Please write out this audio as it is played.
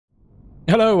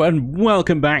Hello and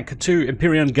welcome back to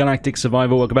Empyrion Galactic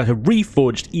Survival. Welcome back to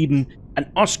Reforged, Eden, and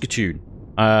Oskatoon.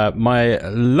 My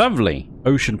lovely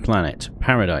ocean planet,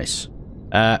 Paradise.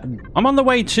 I'm on the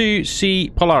way to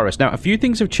see Polaris. Now, a few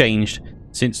things have changed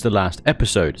since the last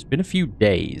episode. It's been a few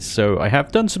days, so I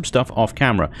have done some stuff off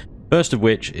camera. First of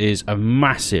which is a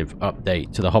massive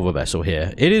update to the hover vessel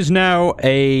here. It is now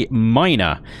a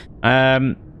miner.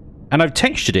 And I've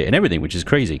textured it and everything, which is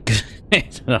crazy. I'm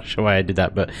not sure why I did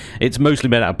that, but it's mostly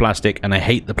made out of plastic, and I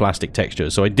hate the plastic texture.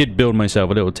 So I did build myself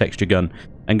a little texture gun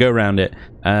and go around it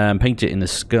and paint it in the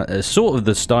sort of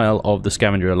the style of the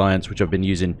Scavenger Alliance, which I've been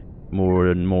using more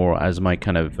and more as my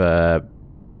kind of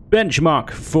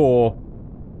benchmark for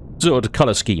sort of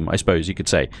color scheme, I suppose you could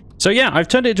say. So yeah, I've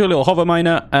turned it into a little hover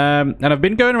miner, and I've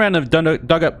been going around and I've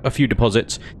dug up a few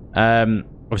deposits.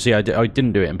 Obviously, I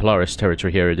didn't do it in Polaris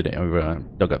territory here. I did it over,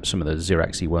 dug up some of the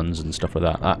Xeraxy ones and stuff like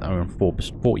that. That are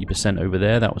 40% over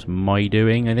there. That was my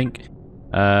doing, I think.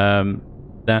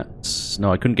 That's...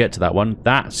 No, I couldn't get to that one.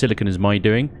 That silicon is my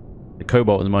doing. The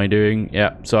cobalt was my doing.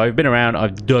 Yeah, so I've been around.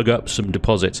 I've dug up some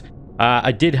deposits.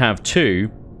 I did have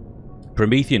 2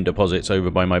 Promethean deposits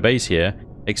over by my base here,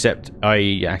 except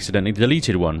I accidentally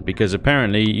deleted one, because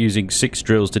apparently using 6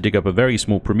 drills to dig up a very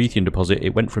small Promethean deposit,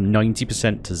 it went from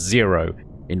 90% to 0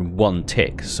 in one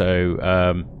tick.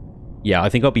 So yeah, I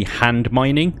think I'll be hand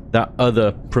mining that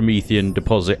other Promethean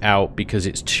deposit out because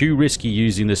it's too risky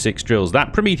using the 6 drills.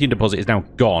 That Promethean deposit is now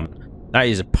gone. That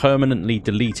is permanently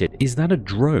deleted. Is that a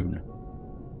drone?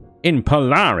 In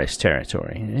Polaris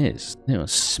territory. It is. You know,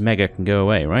 Smega can go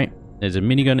away, right? There's a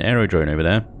minigun aero drone over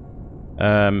there.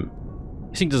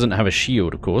 This thing doesn't have a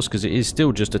shield, of course, because it is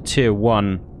still just a tier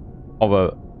 1 of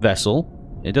a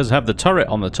vessel. It does have the turret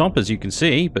on the top, as you can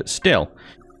see, but still.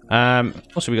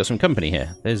 Also, we got some company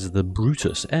here. There's the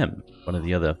Brutus M. One of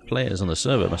the other players on the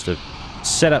server must have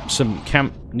set up some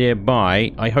camp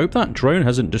nearby. I hope that drone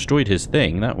hasn't destroyed his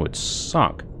thing. That would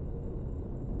suck.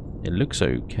 It looks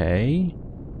okay.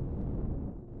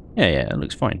 Yeah, it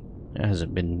looks fine. It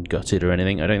hasn't been gutted or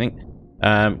anything, I don't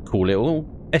think. Cool little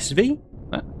SV.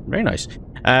 Very nice.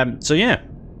 So yeah.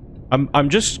 I'm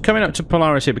just coming up to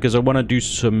Polaris here because I want to do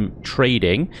some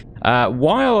trading.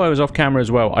 While I was off camera as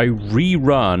well, I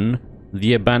rerun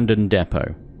the abandoned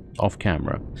depot off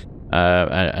camera.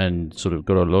 And sort of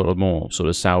got a lot more sort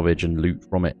of salvage and loot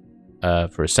from it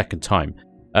for a second time.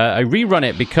 I rerun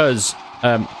it because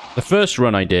the first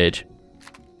run I did,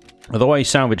 although I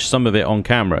salvaged some of it on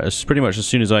camera, pretty much as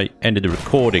soon as I ended the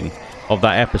recording of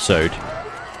that episode,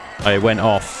 I went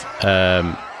off...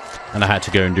 and I had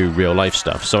to go and do real life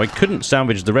stuff, so I couldn't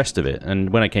salvage the rest of it, and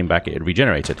when I came back it had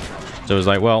regenerated. So I was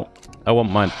like, well, I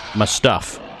want my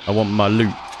stuff, I want my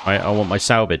loot, I want my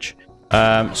salvage.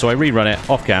 So I rerun it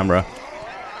off camera,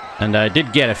 and I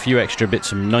did get a few extra bits,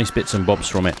 some nice bits and bobs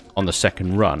from it on the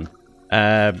second run.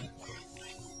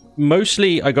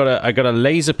 Mostly I got a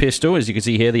laser pistol, as you can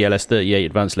see here, the LS-38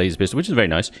 advanced laser pistol, which is very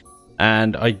nice.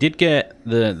 And I did get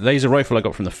the laser rifle I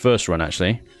got from the first run,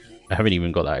 actually. I haven't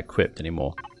even got that equipped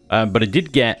anymore. But I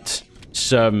did get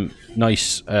some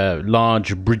nice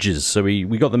large bridges. So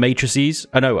we got the matrices.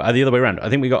 Oh no, the other way around. I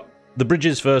think we got the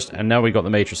bridges first, and now we got the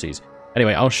matrices.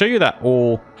 Anyway, I'll show you that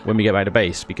all when we get back to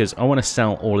base, because I want to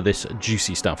sell all of this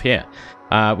juicy stuff here.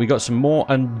 We got some more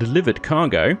undelivered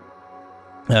cargo.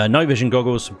 Night vision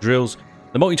goggles, some drills.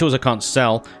 The multi-tools I can't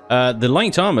sell. The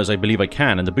light armors I believe I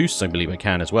can, and the boosts I believe I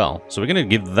can as well. So we're going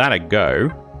to give that a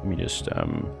go. Let me just...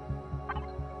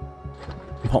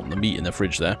 pop the meat in the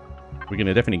fridge there. We're going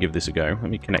to definitely give this a go. Let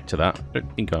me connect to that. I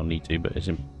don't think I'll need to, but it's,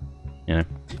 you know,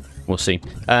 we'll see.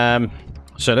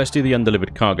 So let's do the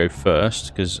undelivered cargo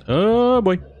first, because, oh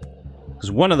boy,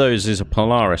 because one of those is a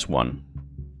Polaris one,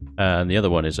 and the other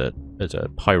one is a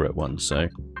pirate one. So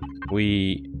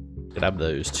we grab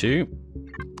those 2.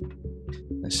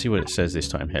 Let's see what it says this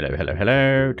time. Hello, hello,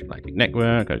 hello. Galactic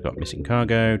network. I've got missing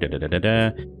cargo. Da da da da da.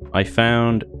 I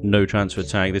found no transfer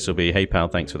tag. This will be, hey pal,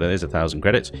 thanks for that. There's 1,000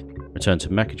 credits. Return to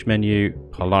package menu.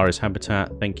 Polaris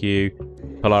habitat. Thank you.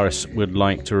 Polaris would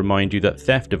like to remind you that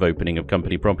theft of opening of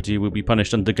company property will be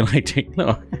punished under galactic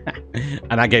law.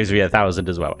 And that gives me 1,000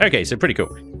 as well. Okay, so pretty cool.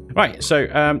 Right, so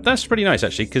that's pretty nice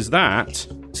actually, because that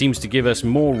seems to give us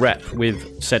more rep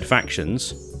with said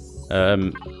factions.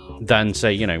 Than,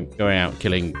 say, you know, going out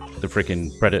killing the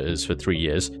freaking predators for 3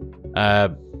 years.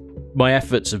 My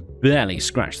efforts have barely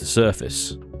scratched the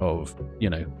surface of, you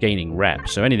know, gaining rep.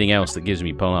 So anything else that gives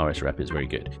me Polaris rep is very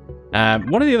good.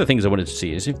 One of the other things I wanted to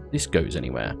see is if this goes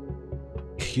anywhere.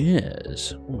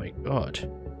 Yes. Oh my god.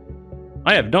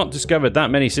 I have not discovered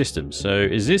that many systems. So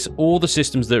is this all the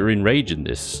systems that are in Rage in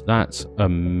this? That's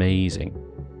amazing.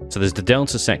 So there's the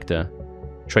Delta sector,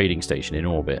 trading station in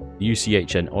orbit.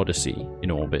 UCHN Odyssey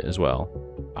in orbit as well.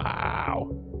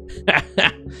 Wow.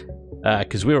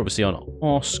 Because we're obviously on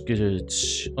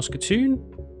Oscartoon,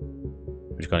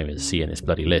 which I can't even see in this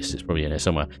bloody list. It's probably in there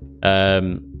somewhere. I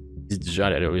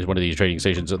don't know, it's one of these trading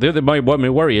stations. My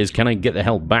worry is, can I get the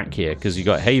hell back here? Because you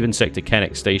got Haven Sector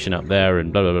Kennex Station up there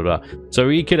and blah, blah, blah, blah. So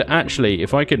we could actually,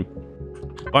 if I can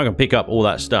pick up all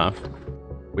that stuff,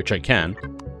 which I can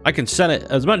sell it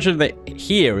as much of it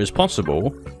here as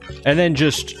possible, and then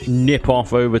just nip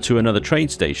off over to another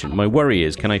trade station. My worry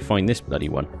is, can I find this bloody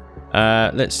one?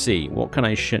 Let's see. What can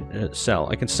I sell?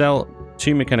 I can sell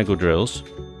 2 mechanical drills,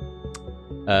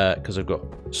 because I've got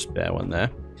a spare one there.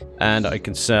 And I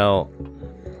can sell...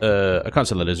 I can't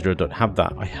sell the laser drill, don't have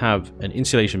that. I have an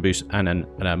insulation boost and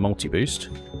a multi-boost.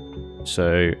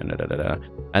 So...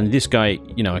 And this guy,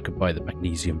 you know, I could buy the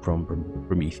magnesium from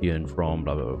Promethean, from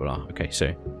blah, blah, blah, blah. Okay,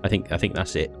 so I think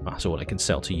that's it. That's all I can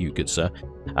sell to you, good sir.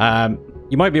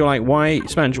 You might be like, why,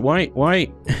 Spanj, why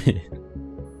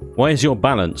why is your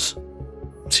balance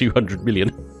 200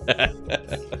 million?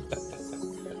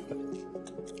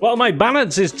 Well, my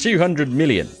balance is 200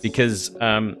 million because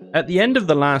at the end of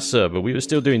the last server, we were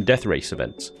still doing death race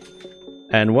events.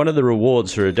 And one of the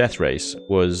rewards for a death race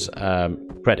was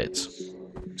credits.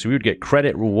 So we would get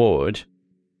credit reward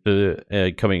for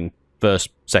coming first,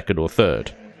 second, or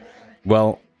third.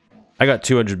 Well, I got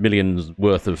 200 million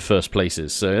worth of first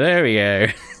places, so there we go.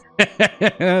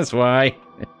 That's why.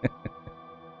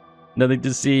 Nothing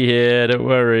to see here, don't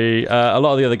worry. A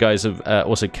lot of the other guys have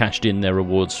also cashed in their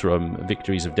rewards from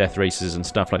victories of death races and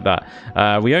stuff like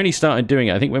that. We only started doing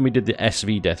it, I think, when we did the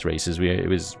SV death races. It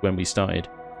was when we started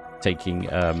taking,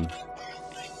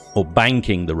 or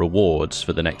banking the rewards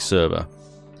for the next server.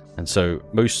 And so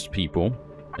most people,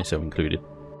 myself included,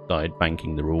 started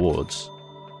banking the rewards.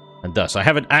 And thus, I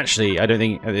haven't actually, I don't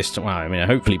think at this time, well, I mean,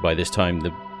 hopefully by this time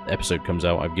the episode comes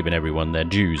out, I've given everyone their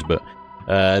dues, but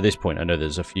at this point, I know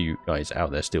there's a few guys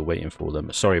out there still waiting for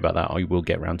them. Sorry about that. I will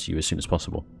get around to you as soon as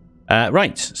possible.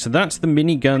 Right, so that's the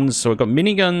miniguns. So I've got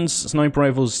miniguns, sniper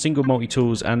rifles, single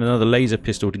multi-tools, and another laser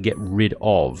pistol to get rid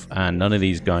of. And none of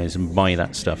these guys buy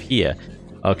that stuff here.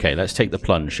 Okay, let's take the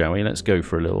plunge, shall we? Let's go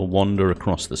for a little wander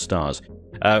across the stars.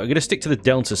 We're going to stick to the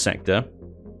Delta sector,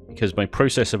 because by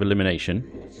process of elimination,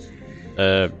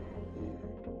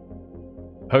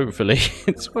 hopefully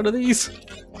it's one of these.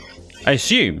 I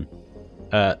assume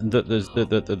that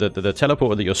the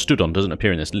teleporter that you're stood on doesn't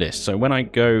appear in this list. So when I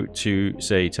go to,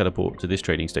 say, teleport to this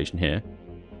trading station here,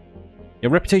 your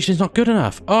reputation is not good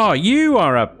enough. Oh, you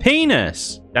are a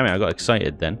penis! Damn it, I got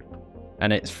excited then.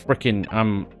 And it's freaking,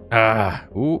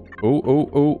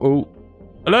 ooh.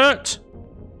 Alert!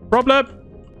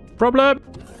 Problem!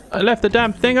 I left the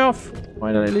damn thing off.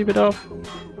 Why did I leave it off?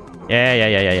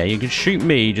 Yeah. You can shoot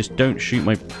me, just don't shoot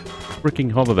my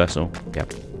freaking hover vessel. Yeah.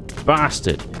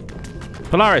 Bastard.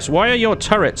 Polaris, why are your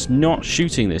turrets not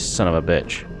shooting this son of a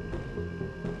bitch?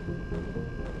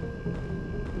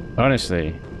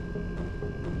 Honestly.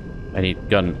 I need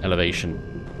gun elevation.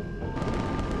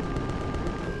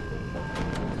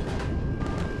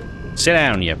 Sit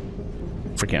down, you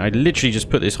freaking... I literally just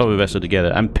put this hover vessel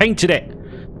together and painted it!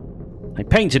 I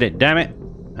painted it, damn it!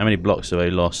 How many blocks have I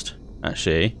lost?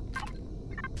 Actually...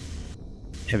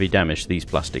 heavy damage to these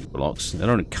plastic blocks.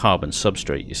 They're on a carbon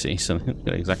substrate, you see, so they're going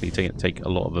to exactly take a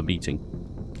lot of a beating.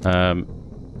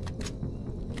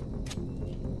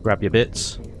 Grab your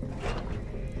bits.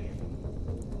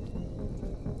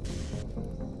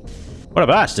 What a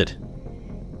bastard!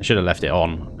 I should have left it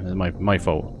on. My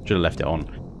fault. Should have left it on.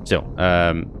 Still,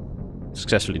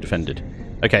 successfully defended.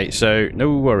 Okay, so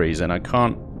no worries, and I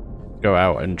can't go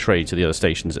out and trade to the other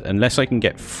stations unless I can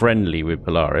get friendly with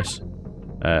Polaris,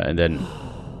 and then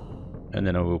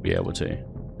I will be able to.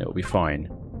 It will be fine.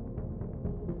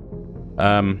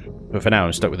 But for now,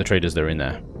 I'm stuck with the traders that are in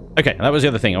there. Okay, that was the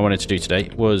other thing I wanted to do today,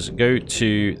 was go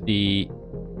to the...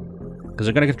 because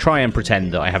I'm going to try and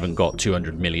pretend that I haven't got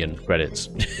 200 million credits.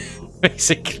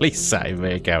 Basically sat in my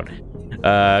account.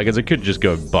 Because I could just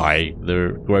go and buy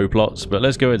the grow plots, but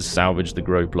let's go and salvage the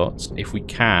grow plots if we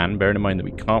can, bearing in mind that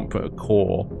we can't put a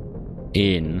core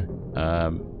in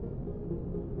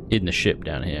the ship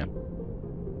down here.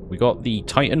 We got the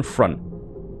Titan front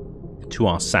to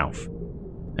our south.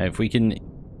 Now, if we can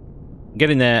get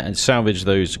in there and salvage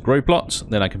those grow plots,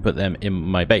 then I can put them in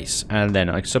my base, and then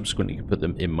I subsequently can put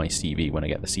them in my CV when I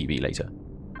get the CV later.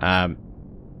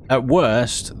 At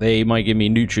worst, they might give me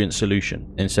nutrient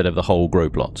solution instead of the whole grow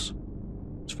plots.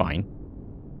 It's fine.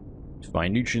 It's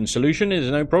fine. Nutrient solution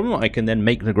is no problem. I can then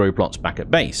make the grow plots back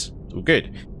at base. It's all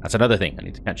good. That's another thing I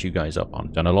need to catch you guys up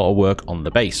on. Done a lot of work on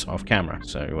the base off camera,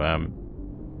 so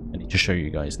I need to show you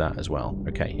guys that as well.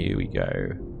 Okay, here we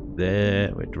go.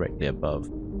 There, we're directly above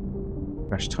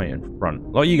Crash Titan front. A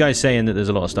lot of you guys saying that there's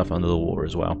a lot of stuff under the water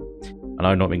as well, and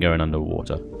I've not been going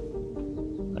underwater.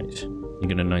 Right, you're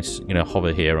gonna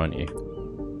hover here, aren't you?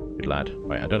 Good lad.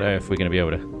 Right, I don't know if we're gonna be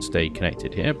able to stay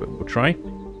connected here, but we'll try.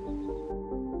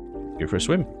 Go for a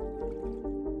swim.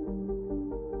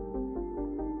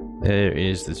 There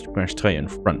is this Crash Titan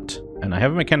front, and I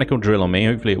have a mechanical drill on me.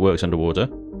 Hopefully, it works underwater.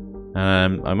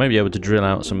 I might be able to drill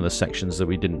out some of the sections that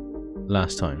we didn't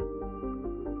last time.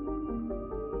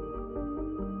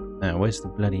 Now, where's the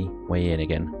bloody way in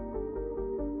again?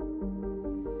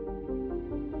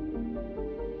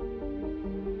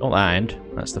 Not that end,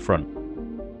 that's the front.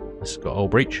 This has got a whole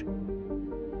breach.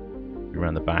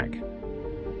 Around the back.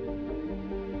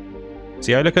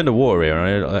 See, I look underwater here,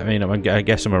 and I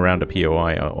guess I'm around a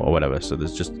POI or whatever, so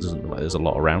there's just doesn't look like there's a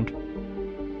lot around.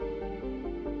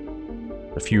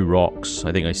 A few rocks.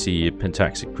 I think I see a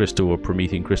pentaxic crystal or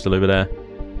Promethean crystal over there.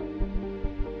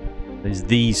 There's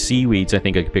these seaweeds I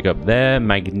think I could pick up there.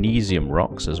 Magnesium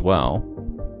rocks as well.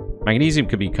 Magnesium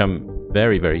could become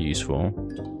very, very useful.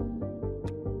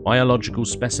 Biological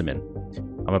specimen.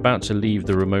 I'm about to leave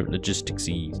the remote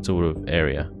logistics-y sort of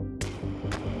area.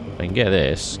 If I can get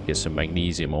this, get some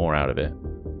magnesium ore out of it.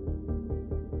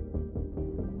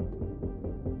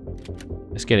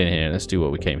 Let's get in here and let's do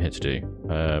what we came here to do.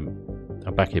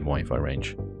 I'm back in Wi-Fi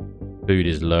range. Food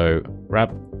is low.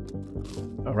 Grab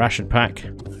a ration pack.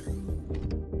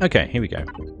 Okay, here we go.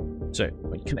 So,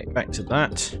 we connect back to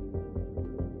that.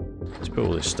 Let's put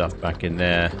all this stuff back in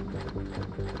there.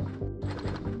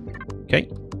 Okay.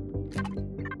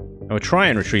 I will try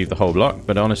and retrieve the whole block,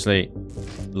 but honestly,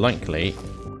 likely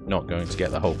not going to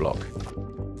get the whole block.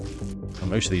 And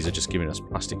most of these are just giving us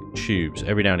plastic tubes.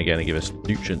 Every now and again they give us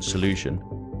nutrient solution.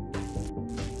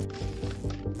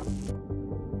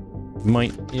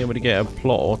 Might be able to get a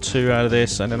plot or two out of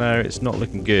this. I don't know, it's not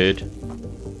looking good.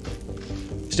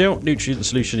 Still, nutrient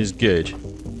solution is good.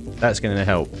 That's going to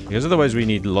help. Because otherwise we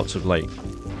need lots of, like,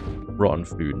 rotten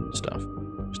food and stuff.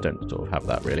 Just don't sort of have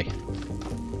that, really.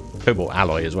 Cobalt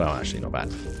alloy as well, actually, not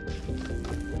bad.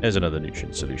 There's another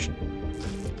nutrient solution.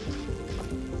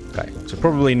 Okay, so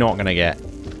probably not going to get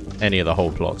any of the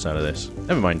whole plots out of this.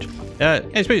 Never mind. I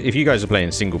suppose if you guys are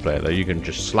playing single player, though, you can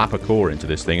just slap a core into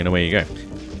this thing and away you go.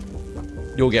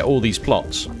 You'll get all these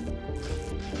plots.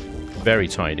 Very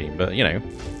tidy, but, you know,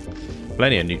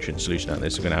 plenty of nutrient solution out of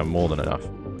this. We're going to have more than enough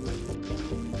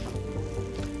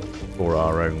for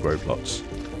our own grow plots.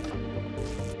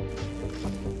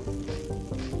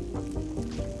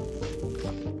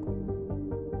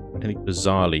 I think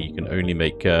bizarrely you can only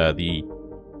make the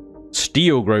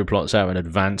steel grow plots out of an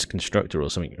advanced constructor or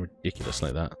something ridiculous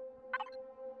like that.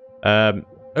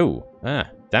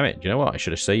 Damn it. Do you know what? I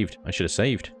should have saved. I should have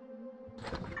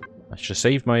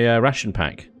saved my ration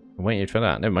pack. I'm waiting for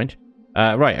that. Never mind.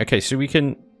 Right, okay, so we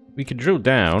can drill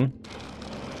down.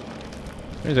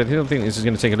 I don't think this is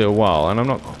going to take a little while, and I'm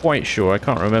not quite sure. I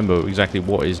can't remember exactly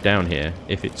what is down here,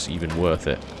 if it's even worth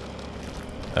it.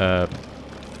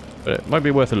 But it might be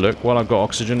worth a look while I've got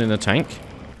oxygen in the tank.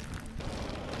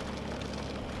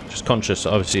 Just conscious,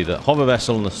 obviously, that hover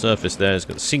vessel on the surface there has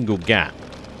got a single gap.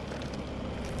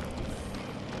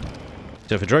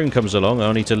 So if a drone comes along,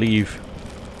 I'll need to leave,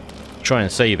 try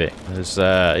and save it, as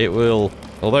it will,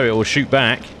 although it will shoot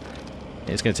back,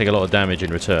 it's going to take a lot of damage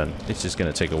in return. This is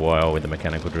going to take a while with the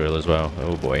mechanical drill as well.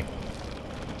 Oh boy.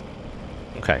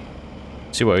 Okay,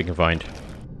 see what we can find.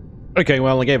 Okay,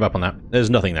 well, I gave up on that. There's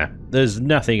nothing there. There's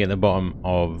nothing at the bottom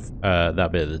of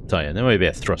that bit of the Titan. There might be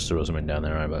a thruster or something down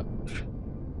there, right? But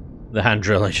the hand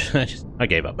drill, I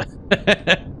gave up.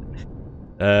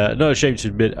 Not ashamed to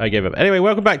admit I gave up. Anyway,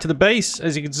 welcome back to the base.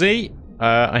 As you can see,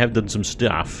 I have done some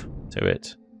stuff to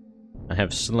it. I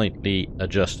have slightly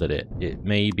adjusted it. It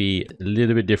may be a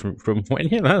little bit different from when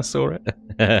you last saw it.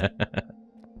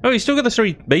 Oh, you still got the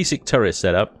 3 basic turrets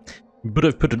set up. But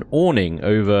I've put an awning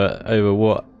over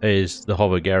what is the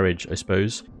hover garage, I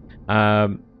suppose.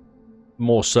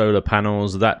 More solar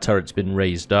panels. That turret's been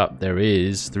raised up. There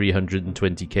is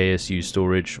 320 KSU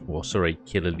storage, or sorry,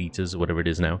 kiloliters, or whatever it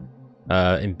is now,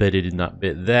 embedded in that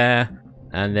bit there.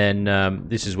 And then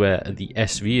this is where the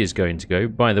SV is going to go,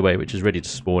 by the way, which is ready to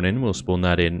spawn in. We'll spawn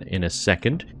that in a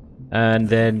second. And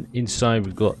then inside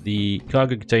we've got the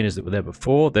cargo containers that were there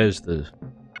before. There's the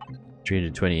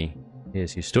 320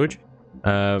 KSU storage.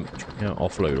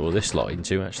 Offload all this lot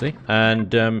into, actually.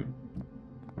 And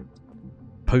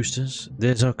posters.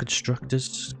 There's our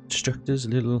constructors.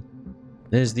 Little.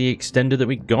 There's the extender that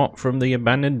we got from the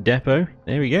abandoned depot.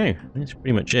 There we go. That's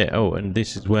pretty much it. Oh, and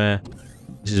this is where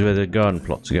the garden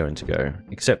plots are going to go.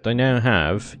 Except I now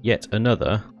have yet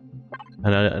another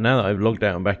And now that I've logged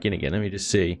out and back in again, let me just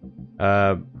see.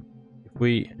 If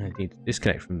we... I need to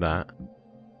disconnect from that.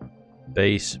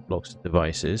 Base, blocks,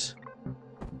 devices.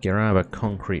 Grab a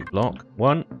concrete block.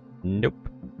 One. Nope.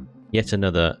 Yet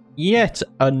another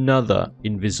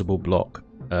invisible block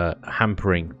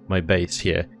hampering my base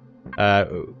here.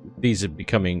 These are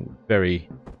becoming very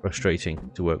frustrating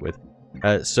to work with.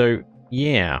 So,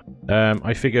 yeah.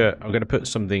 I figure I'm going to put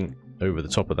something over the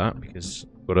top of that because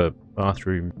I've got a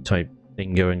bathroom type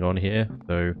thing going on here.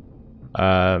 So,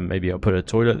 maybe I'll put a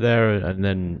toilet there and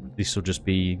then this will just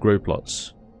be grow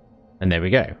plots. And there we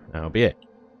go. That'll be it.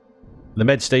 The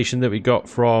med station that we got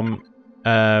from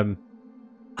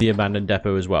the abandoned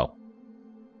depot as well.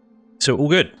 So all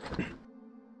good.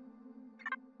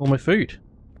 All my food.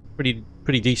 Pretty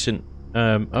decent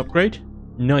upgrade.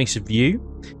 Nice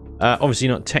view. Obviously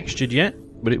not textured yet,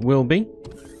 but it will be.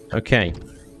 Okay.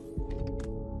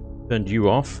 Turned you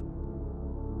off.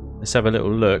 Let's have a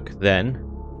little look then.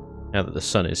 Now that the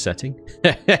sun is setting.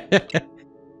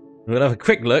 We'll have a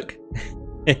quick look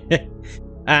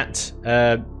at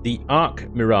the Arc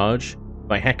Mirage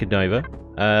by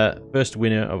HeckenDiver. First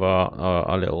winner of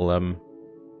our little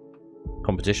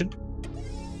competition.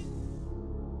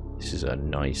 This is a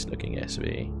nice looking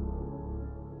SV.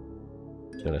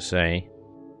 Gotta say,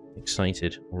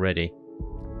 excited already.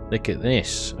 Look at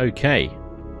this. Okay.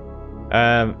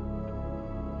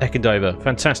 HeckenDiver,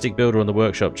 fantastic builder on the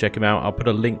workshop. Check him out. I'll put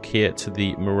a link here to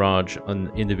the Mirage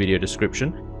in the video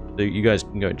description, so you guys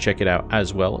can go and check it out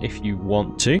as well if you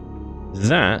want to.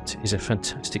 That is a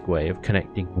fantastic way of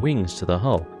connecting wings to the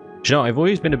hull. You know, I've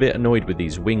always been a bit annoyed with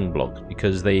these wing blocks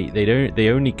because they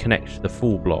only connect the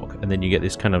full block, and then you get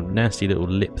this kind of nasty little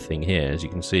lip thing here, as you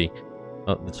can see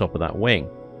at the top of that wing.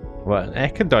 What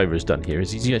HeckenDiver has done here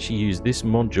is he's actually used this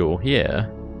module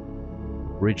here,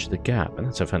 bridge the gap, and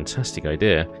that's a fantastic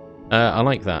idea. I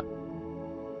like that.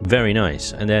 Very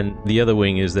nice. And then the other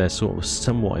wing is they're sort of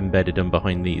somewhat embedded in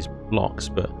behind these blocks,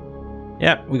 but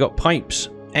yeah, we got pipes.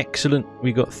 Excellent.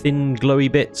 We got thin glowy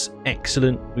bits.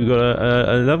 Excellent. We've got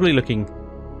a lovely looking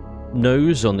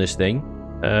nose on this thing.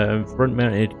 Front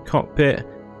mounted cockpit.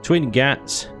 Twin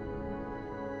GATs.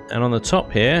 And on the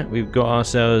top here, we've got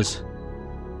ourselves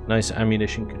a nice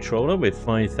ammunition controller with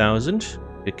 5,000.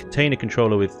 A container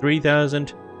controller with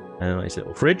 3,000. And a nice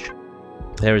little fridge.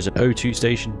 There is an O2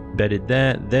 station embedded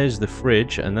there. There's the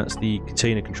fridge, and that's the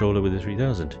container controller with the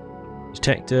 3,000.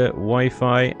 Detector,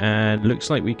 Wi-Fi, and looks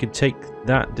like we could take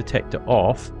that detector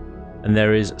off, and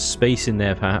there is space in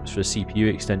there perhaps for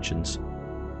CPU extensions.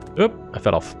 Oop, I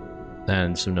fell off.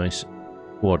 And some nice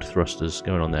quad thrusters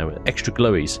going on there with extra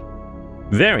glowies.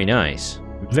 Very nice.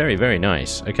 Very, very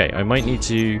nice. Okay, I might need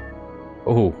to...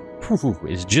 Oh,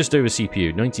 it's just over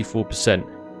CPU,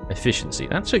 94% efficiency.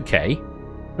 That's okay.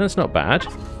 That's not bad.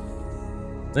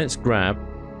 Let's grab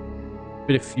a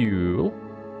bit of fuel.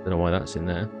 Don't know why that's in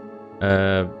there.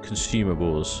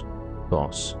 Consumables,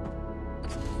 boss,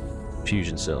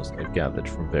 fusion cells I've gathered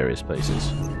from various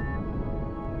places.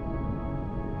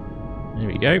 There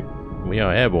we go. We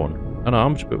are airborne,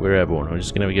 unarmed, but we're airborne. I'm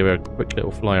just going to give her a quick little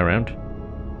fly around.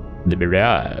 The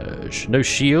Mirage, no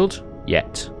shield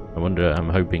yet. I'm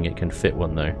hoping it can fit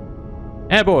one though.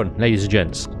 Airborne, ladies and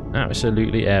gents,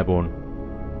 absolutely airborne.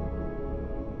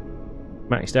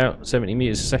 Maxed out 70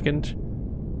 meters a second,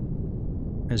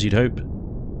 as you'd hope.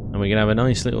 And we can have a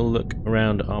nice little look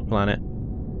around our planet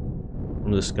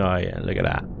from the sky, and look at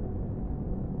that.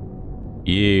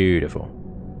 Beautiful.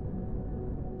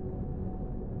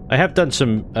 I have done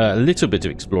some little bit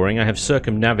of exploring. I have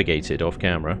circumnavigated off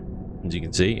camera. As you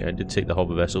can see, I did take the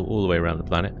hover vessel all the way around the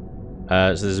planet.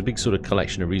 So there's a big sort of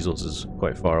collection of resources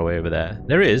quite far away over there.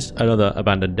 There is another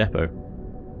abandoned depot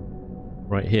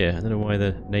right here. I don't know why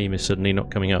the name is suddenly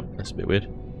not coming up. That's a bit weird.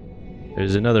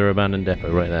 There's another abandoned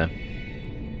depot right there,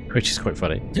 which is quite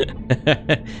funny.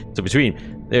 So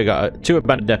between, there we got 2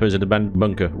 abandoned depots and an abandoned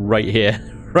bunker right here,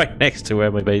 right next to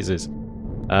where my base is.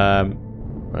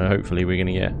 Hopefully we're going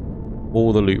to get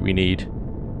all the loot we need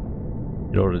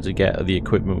in order to get the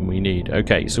equipment we need.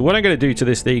 Okay, so what I'm going to do to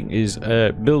this thing is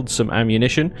build some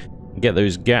ammunition, get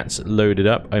those GATs loaded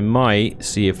up. I might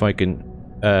see if I can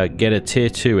get a tier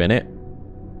 2 in it,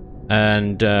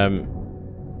 and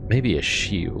maybe a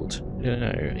shield. I don't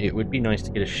know. It would be nice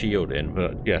to get a shield in,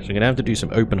 but yes, I'm going to have to do some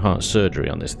open heart surgery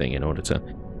on this thing in order to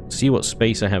see what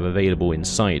space I have available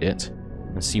inside it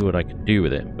and see what I can do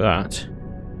with it. But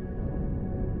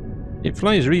it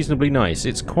flies reasonably nice.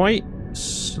 It's quite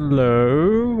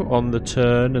slow on the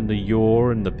turn and the yaw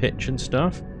and the pitch and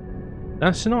stuff.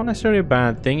 That's not necessarily a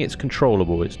bad thing. It's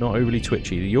controllable. It's not overly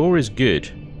twitchy. The yaw is good.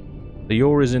 The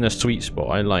yaw is in a sweet spot.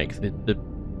 I like the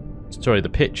Sorry, the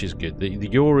pitch is good. The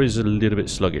yaw is a little bit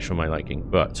sluggish for my liking,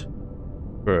 but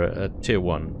for a tier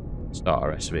 1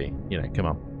 starter SV, you know, come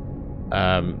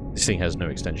on. This thing has no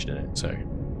extension in it, so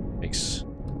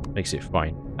makes it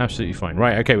fine. Absolutely fine.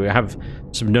 Right, okay, we have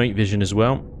some night vision as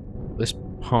well. Let's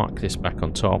park this back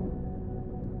on top.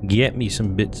 Get me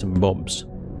some bits and bobs.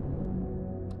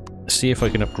 See if I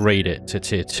can upgrade it to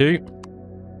tier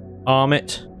 2. Arm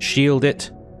it, shield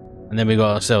it, and then we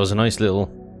got ourselves a nice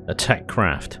little attack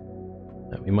craft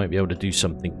that we might be able to do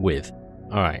something with.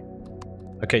 Alright.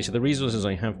 Okay, so the resources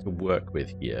I have to work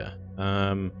with here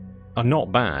are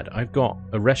not bad. I've got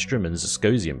a Restrum and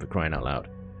Zascosium, for crying out loud.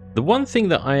 The one thing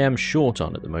that I am short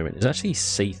on at the moment is actually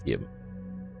Sathium.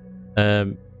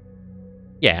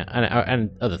 Yeah, and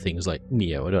other things like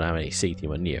Neo. I don't have any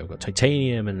Sathium or Neo. I've got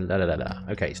Titanium and la la la la.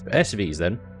 Okay, so SVs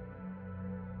then.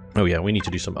 Oh yeah, we need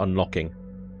to do some unlocking.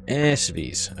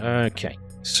 SVs. Okay.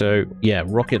 So, yeah,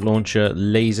 rocket launcher,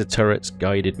 laser turrets,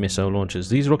 guided missile launchers.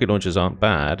 These rocket launchers aren't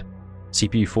bad.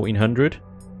 CPU 1400.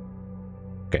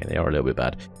 Okay, they are a little bit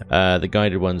bad. The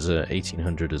guided ones are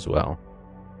 1800 as well.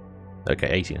 Okay,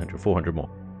 1800, 400 more.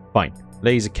 Fine.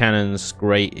 Laser cannons,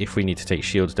 great if we need to take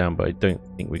shields down, but I don't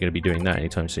think we're going to be doing that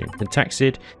anytime soon.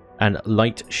 Pentaxid and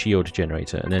light shield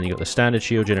generator. And then you got the standard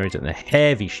shield generator and the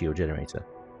heavy shield generator.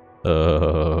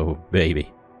 Oh,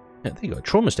 baby. Yeah, they got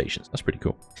trauma stations. That's pretty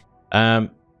cool.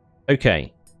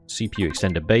 Okay. CPU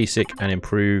extender basic and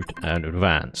improved and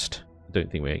advanced. I don't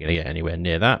think we're going to get anywhere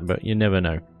near that, but you never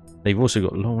know. They've also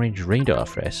got long-range radar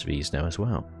for SVs now as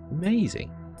well.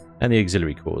 Amazing. And the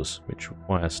auxiliary cores, which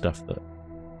require stuff that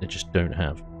they just don't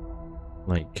have.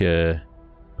 Like,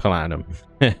 platinum.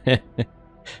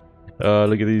 Oh,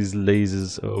 look at these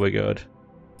lasers. Oh my god.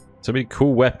 So many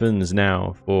cool weapons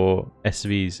now for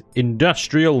SVs.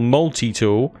 Industrial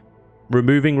multi-tool.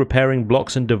 Removing, repairing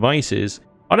blocks and devices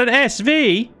on an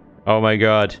SV? Oh my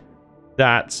god.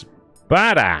 That's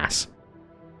badass.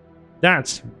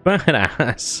 That's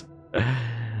badass.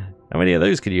 How many of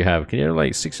those can you have? Can you have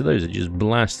like 6 of those that just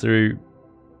blast through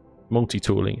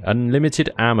multi-tooling?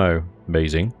 Unlimited ammo.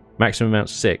 Amazing. Maximum amount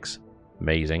 6.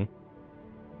 Amazing.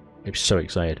 I'm so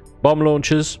excited. Bomb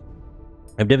launchers.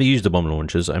 I've never used the bomb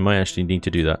launchers. I might actually need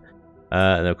to do that.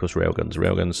 And of course railguns.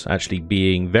 Railguns actually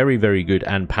being very, very good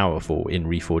and powerful in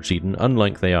Reforged Eden,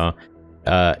 unlike they are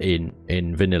in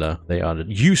vanilla. They are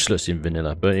useless in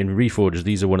vanilla, but in Reforged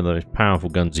these are one of the most powerful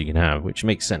guns you can have, which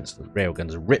makes sense. The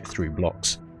railguns rip through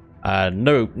blocks.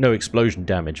 No explosion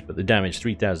damage, but the damage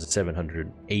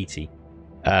 3,780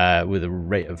 with a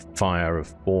rate of fire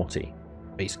of 40.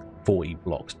 Basically 40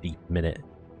 blocks deep a minute,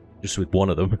 just with one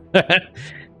of them.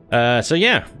 So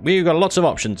yeah, we've got lots of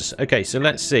options. Okay, so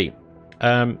let's see.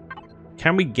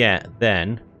 Can we get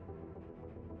then?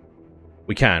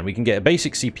 We can get a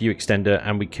basic CPU extender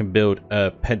and we can build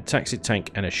a pentaxid tank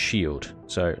and a shield.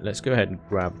 So let's go ahead and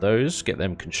grab those, get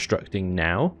them constructing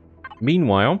now.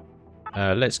 Meanwhile,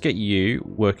 let's get you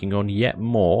working on yet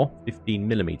more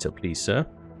 15mm, please, sir.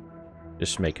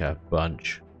 Just make a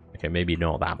bunch. Okay, maybe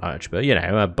not that much, but you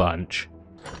know, a bunch.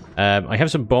 I have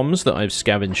some bombs that I've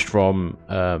scavenged from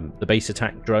the base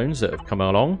attack drones that have come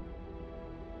along.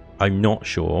 I'm not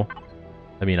sure.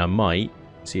 I mean, I might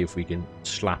see if we can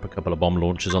slap a couple of bomb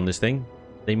launchers on this thing.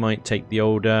 They might take the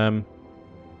old...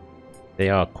 they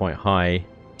are quite high.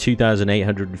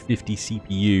 2,850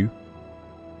 CPU.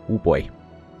 Oh boy.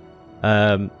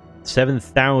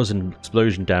 7,000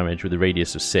 explosion damage with a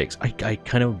radius of 6. I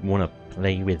kind of want to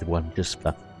play with one just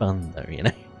for fun, though, you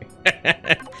know?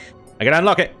 I can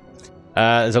unlock it!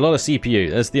 There's a lot of CPU.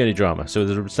 That's the only drama. So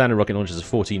the standard rocket launcher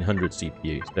is 1,400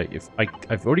 CPU. So if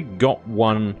I've already got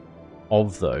one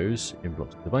of those in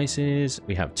blocks of devices.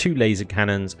 We have 2 laser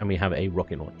cannons and we have a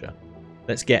rocket launcher.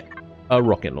 Let's get a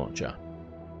rocket launcher.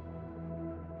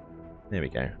 There we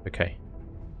go. Okay.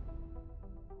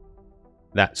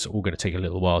 That's all going to take a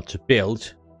little while to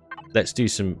build. Let's do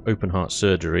some open heart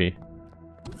surgery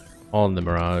on the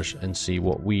Mirage and see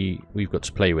what we've got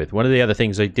to play with. One of the other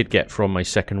things I did get from my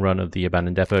second run of the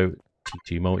Abandoned Depot,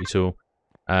 T2 multi-tool,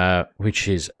 which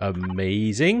is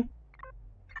amazing.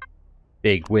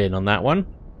 Big win on that one.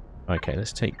 Okay,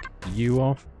 let's take you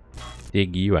off.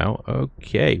 Dig you out.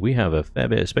 Okay, we have a fair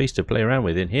bit of space to play around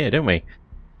with in here, don't we?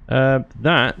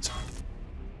 That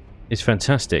is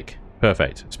fantastic.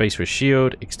 Perfect. Space for a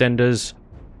shield, extenders.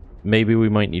 Maybe we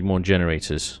might need more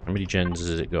generators. How many gens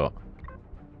has it got?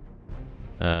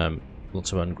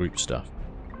 Lots of ungrouped stuff.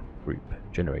 Group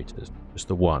generators. Just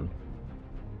the one.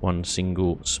 One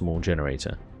single small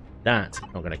generator. That's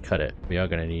not going to cut it. We are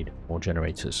going to need more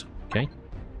generators. Okay.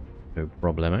 No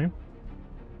problemo.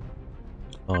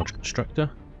 Large constructor.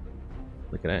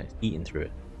 Look at that. It's eating through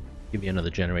it. Give me another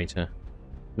generator.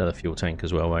 another fuel tank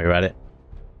as well while you're at it.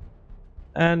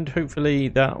 And hopefully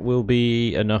that will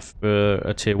be enough for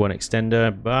a tier 1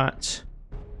 extender, but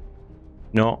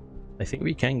not. I think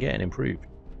we can get an improved.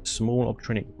 Small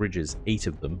optronic bridges, 8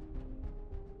 of them.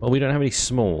 Well, we don't have any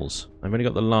smalls. I've only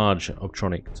got the large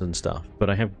optronics and stuff, but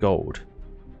I have gold.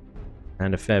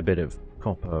 And a fair bit of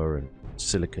copper and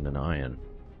silicon and iron.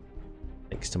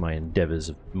 Next to my endeavours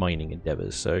of mining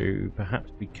endeavours. So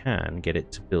perhaps we can get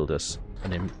it to build us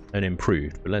an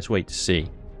improved. But let's wait to see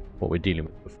what we're dealing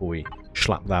with before we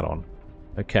slap that on.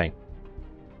 Okay.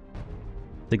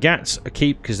 The GATs are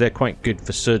keep because they're quite good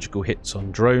for surgical hits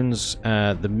on drones.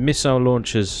 The missile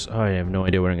launchers, I have no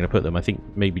idea where I'm going to put them. I think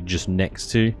maybe just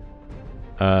next to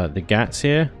the GATs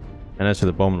here. And as for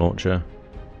the bomb launcher,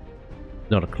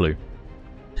 not a clue.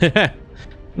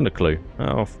 Not a clue.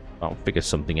 I'll figure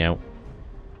something out.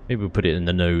 Maybe we'll put it in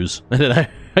the nose. I don't know.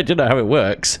 I don't know how it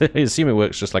works. I assume it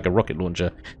works just like a rocket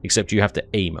launcher, except you have to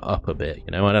aim up a bit.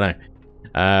 You know, I don't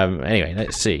know. Anyway,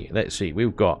 let's see. Let's see. We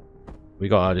got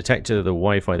our detector, the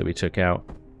Wi-Fi that we took out.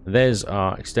 There's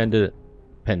our extended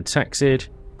pentaxid,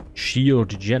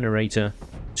 shield generator,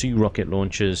 2 rocket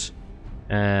launchers,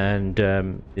 and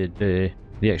the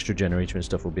extra generator and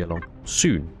stuff will be along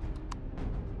soon.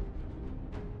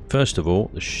 First of all,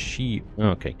 the shield.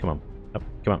 Okay, come on, up,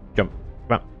 come on, jump,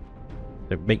 come on.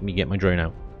 Don't make me get my drone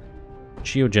out.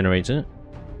 Shield generator.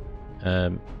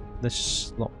 Let's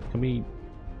slot. Can we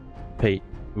pay?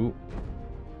 Ooh.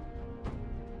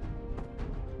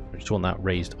 I just want that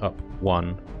raised up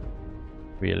 1,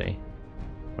 really.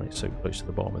 Right, so close to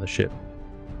the bottom of the ship.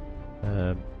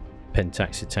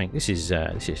 Pentaxid tank. This is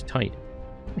tight.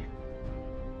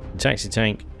 Pentaxid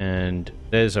tank, and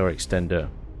there's our extender.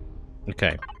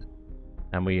 Okay,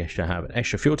 and we should have an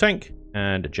extra fuel tank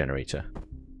and a generator.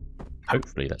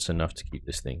 Hopefully, that's enough to keep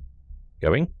this thing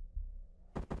going.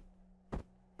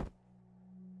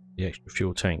 The extra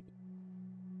fuel tank.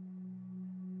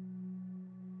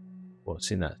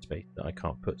 What's in that space that I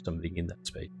can't put something in that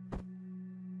space?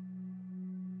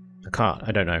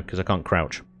 I don't know, because I can't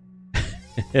crouch.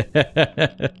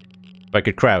 If I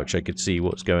could crouch, I could see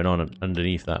what's going on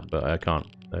underneath that, but I can't.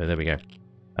 So there we go.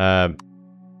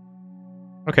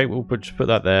 Okay, we'll just put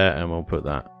that there, and we'll put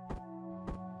that.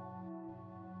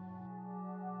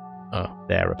 Oh,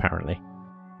 there apparently.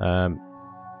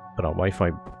 Put our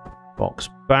Wi-Fi box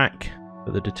back.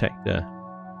 Put the detector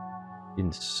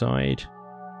inside.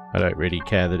 I don't really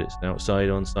care that it's outside,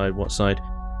 on side, what side.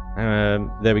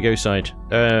 There we go, side.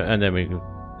 And then we got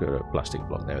a plastic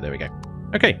block there. There we go.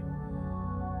 Okay.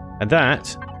 And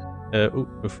that,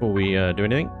 before we do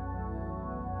anything,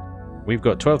 we've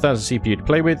got 12,000 CPU to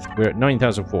play with. We're at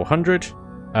 9,400.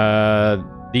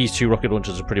 These 2 rocket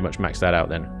launchers are pretty much maxed that out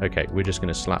then. Okay, we're just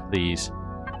going to slap these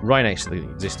right next to the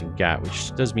existing GAT,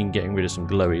 which does mean getting rid of some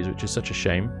glowies, which is such a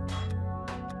shame.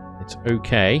 It's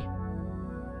okay.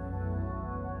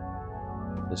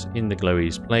 It's in the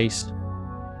glowies place.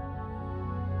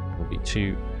 Will be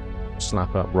 2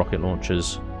 slap up rocket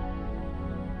launchers.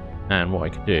 And what I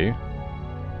could do,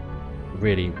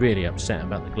 really upset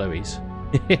about the glowies,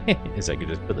 is I could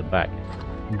just put them back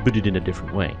and put it in a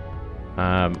different way.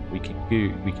 We could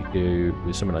do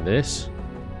with something like this.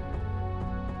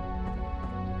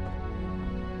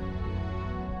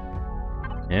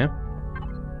 Yeah.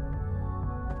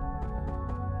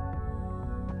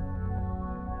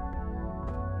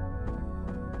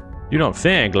 Do not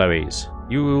fear, glowies.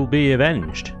 You will be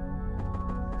avenged.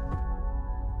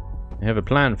 I have a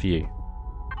plan for you.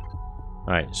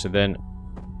 Alright, so then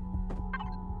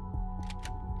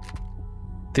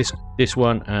this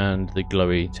one and the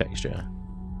glowy texture.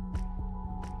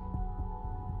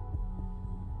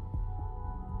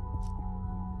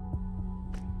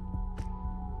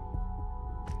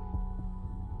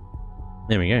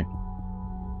 There we go.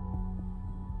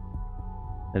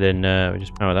 And then we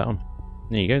just power that on.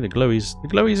 There you go. The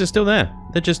glowies are still there.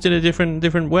 They're just in a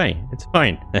different way. It's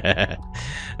fine.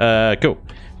 Cool.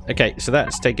 Okay, so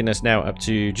that's taken us now up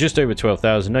to just over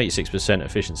 12,000. 96%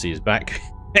 efficiency is back.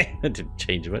 That didn't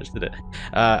change much, did it?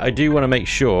 I do want to make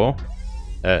sure,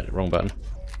 wrong button,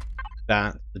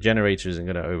 that the generator isn't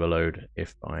going to overload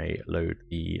if I load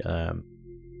the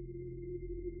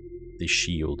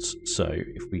shields. So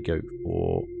if we go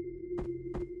for,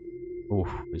 oh,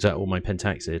 is that all my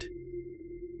pentaxid?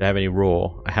 Do I have any raw?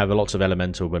 I have lots of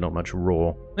elemental, but not much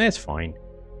raw. That's fine.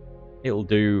 It'll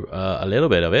do a little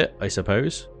bit of it, I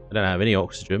suppose. I don't have any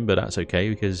oxygen, but that's okay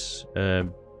because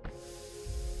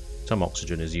some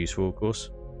oxygen is useful, of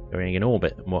course, going in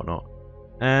orbit and whatnot.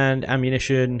 And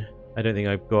ammunition. I don't think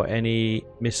I've got any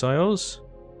missiles.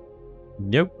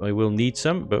 Nope, I will need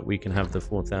some, but we can have the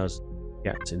 4,000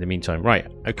 GATs in the meantime. Right,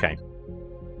 okay.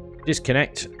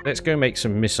 disconnect. Let's go make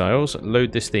some missiles.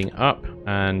 Load this thing up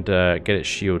and get its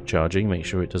shield charging. Make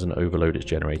sure it doesn't overload its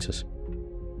generators.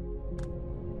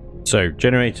 So,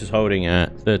 generators holding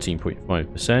at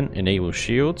 13.5%. Enable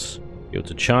shields.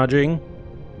 Shields are charging.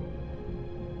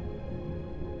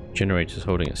 Generators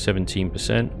holding at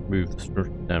 17%. Move the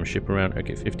damn ship around.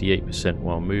 Okay, 58%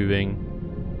 while moving.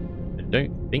 I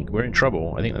don't think we're in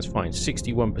trouble. I think that's fine.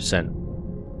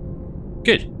 61%.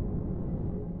 Good.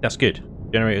 That's good.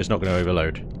 Generator's not going to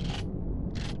overload.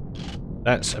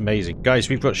 That's amazing. Guys,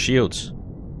 we've got shields.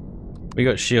 We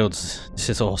got shields. This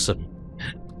is awesome.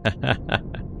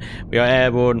 We are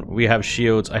airborne. We have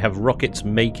shields. I have rockets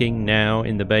making now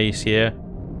in the base here.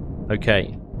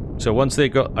 Okay. So once I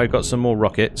got some more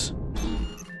rockets.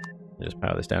 Just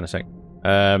power this down a sec.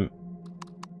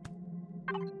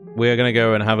 We're going to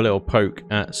go and have a little poke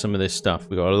at some of this stuff.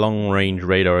 We've got a long-range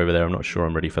radar over there. I'm not sure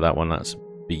I'm ready for that one. That's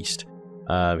beast.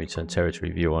 Let me turn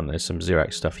territory view on. There's some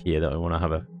Xerax stuff here that I want to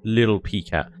have a little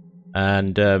peek at.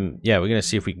 And yeah, we're going to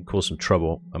see if we can cause some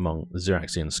trouble among the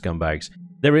Xeraxian scumbags.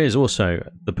 There is also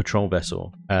the patrol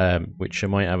vessel, which I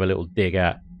might have a little dig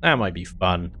at. That might be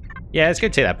fun. Yeah, let's go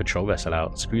take that patrol vessel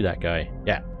out. Screw that guy.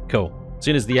 Yeah, cool. As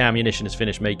soon as the ammunition is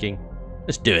finished making,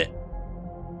 let's do it.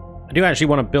 I do actually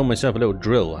want to build myself a little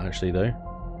drill, actually, though.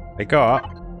 I got...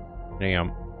 Hang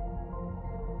on.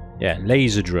 Yeah,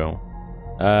 laser drill.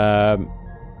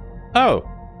 Oh!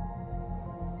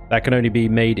 That can only be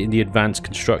made in the advanced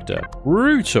constructor.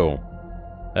 Brutal!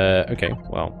 Okay,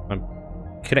 well, I'm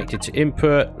connected to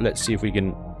input. Let's see if we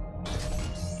can...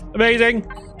 Amazing!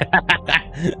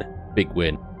 Big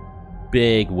win.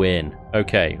 Big win.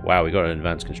 Okay, wow, we got an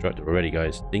advanced constructor already,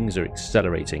 guys. Things are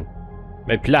accelerating.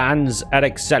 My plans are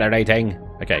accelerating.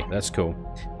 Okay, that's cool.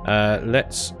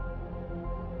 Let's...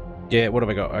 Yeah, what have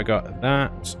I got? I got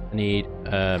that. I need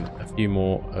a few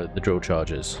more the drill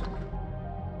charges.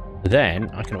 Then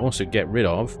I can also get rid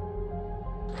of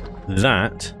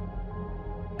that.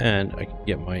 And I can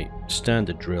get my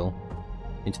standard drill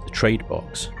into the trade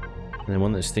box. And then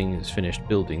when this thing is finished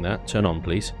building that, turn on,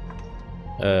 please.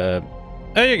 Oh,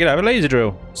 you can have a laser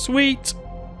drill. Sweet!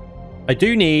 I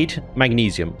do need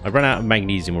magnesium. I've run out of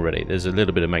magnesium already. There's a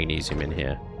little bit of magnesium in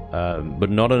here.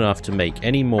 But not enough to make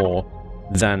any more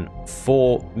than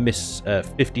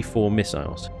 54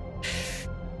 missiles.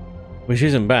 Which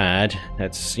isn't bad.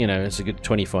 That's, you know, it's a good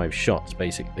 25 shots,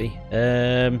 basically.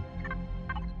 But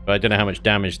I don't know how much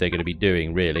damage they're going to be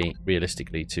doing, really,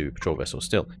 realistically, to patrol vessels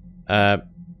still. We're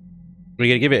going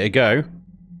to give it a go.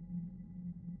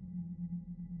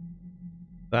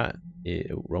 That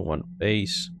is... wrong one.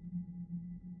 Base.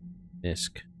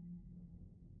 Disk.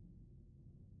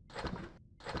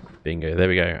 Bingo. There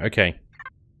we go. Okay.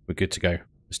 We're good to go.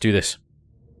 Let's do this.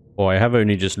 Oh, I have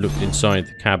only just looked inside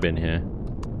the cabin here.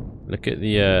 Look at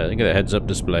the heads-up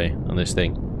display on this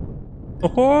thing.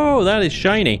 Oh, that is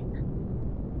shiny.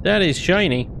 That is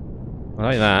shiny. I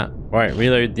like that. Right,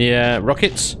 reload the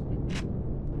rockets.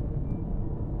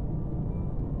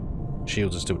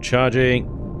 Shields are still charging.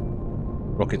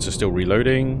 Rockets are still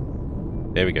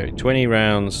reloading. There we go. 20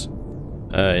 rounds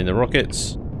in the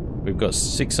rockets. We've got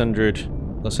 600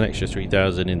 plus an extra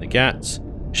 3,000 in the GATs.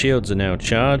 Shields are now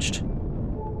charged.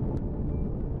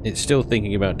 It's still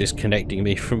thinking about disconnecting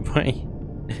me from my...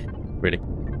 Really?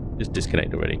 Just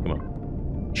disconnect already, come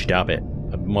on. Stop it.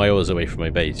 I'm miles away from my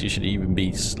base. You should even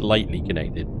be slightly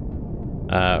connected.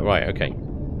 Right, okay.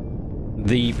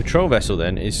 The patrol vessel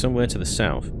then is somewhere to the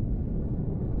south.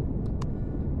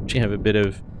 Actually have a bit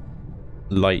of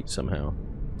light somehow.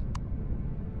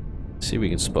 Let's see if we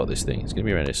can spot this thing. It's going to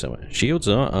be around here somewhere. Shields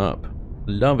are up.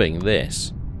 Loving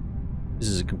this. This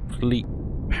is a complete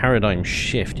paradigm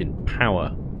shift in power.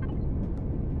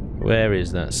 Where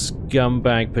is that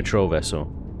scumbag patrol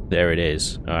vessel? There it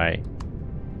is. Alright.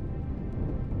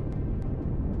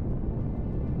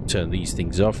 Turn these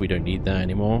things off. We don't need that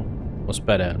anymore. What's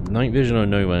better? Night vision or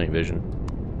no night vision?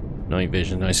 Night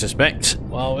vision, I suspect.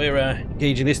 While we're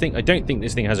engaging this thing, I don't think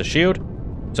this thing has a shield.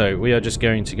 So we are just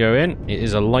going to go in. It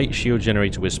is a light shield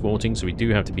generator we're sporting, so we do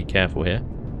have to be careful here.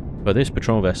 But this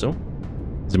patrol vessel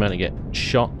is about to get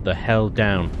shot the hell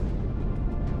down.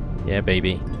 Yeah,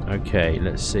 baby. Okay,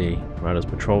 let's see. Radar's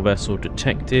patrol vessel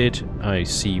detected. I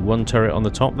see one turret on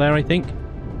the top there, I think.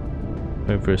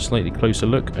 Going for a slightly closer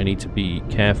look. I need to be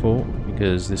careful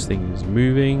because this thing is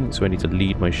moving, so I need to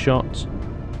lead my shots.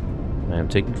 I am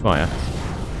taking fire.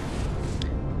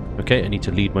 Okay, I need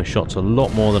to lead my shots a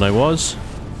lot more than I was.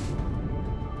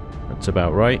 That's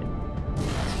about right. I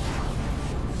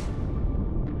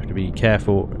have to be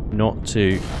careful not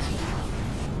to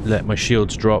let my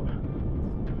shields drop.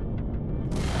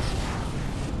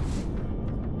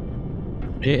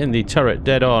 Hitting the turret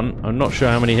dead on. I'm not sure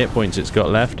how many hit points it's got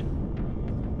left.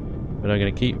 But I'm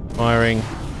going to keep firing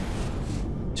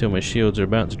until my shields are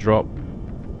about to drop.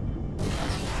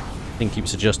 Thing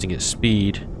keeps adjusting its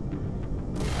speed.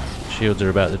 Shields are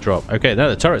about to drop. Okay, no,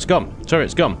 the turret's gone.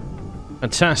 Turret's gone.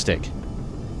 Fantastic.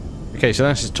 Okay, so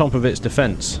that's the top of its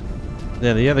defense.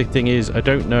 Now, the other thing is, I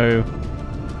don't know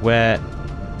where,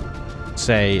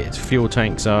 say, its fuel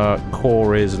tanks are,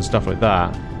 core is, and stuff like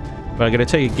that. But I'm going to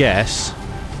take a guess.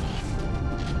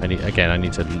 I need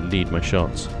to lead my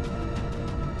shots.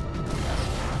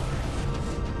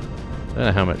 I don't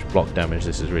know how much block damage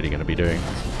this is really going to be doing.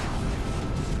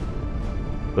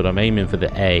 But I'm aiming for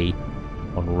the A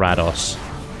on Rados.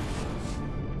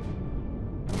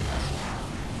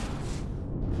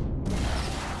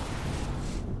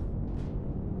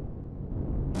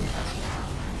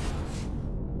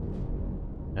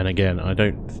 And again, I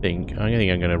think I'm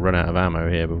going to run out of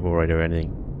ammo here before I do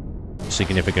anything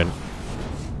significant.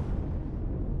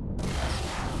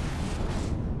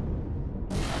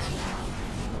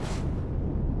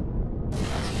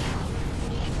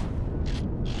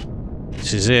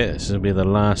 This is it. This will be the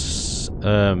last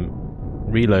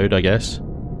reload, I guess.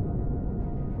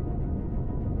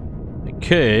 I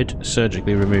could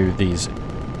surgically remove these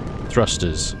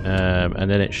thrusters, and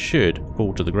then it should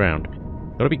fall to the ground.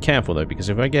 Gotta be careful though, because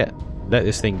if I let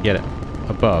this thing get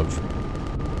above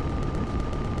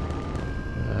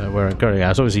where I'm currently at, I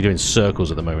was obviously doing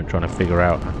circles at the moment, trying to figure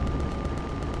out.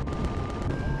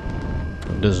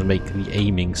 It does make the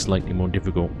aiming slightly more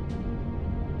difficult.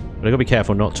 But I've got to be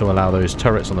careful not to allow those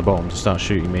turrets on the bottom to start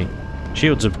shooting me.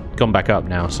 Shields have gone back up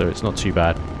now, so it's not too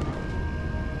bad.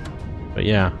 But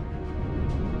yeah.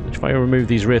 If I remove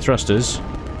these rear thrusters,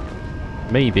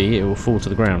 maybe it will fall to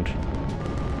the ground.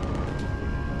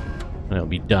 And it'll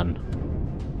be done.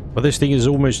 But this thing is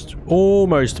almost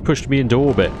pushed me into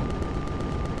orbit.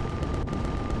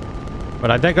 But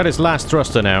I think I got its last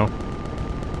thruster now.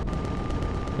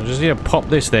 I just need to pop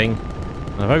this thing,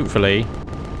 and hopefully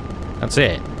that's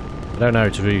it. I don't know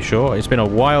to be sure. It's been a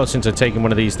while since I've taken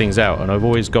one of these things out, and I've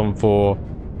always gone for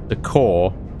the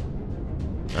core.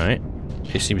 Alright.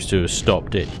 It seems to have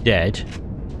stopped it dead,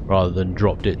 rather than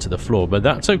dropped it to the floor, but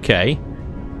that's okay.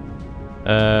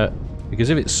 Because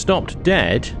if it stopped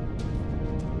dead,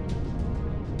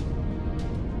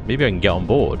 maybe I can get on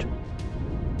board.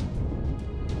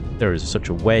 There is such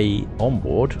a way on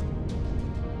board.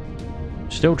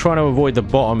 Still trying to avoid the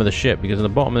bottom of the ship, because in the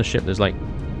bottom of the ship there's like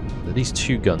at least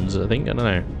 2 guns, I think. I don't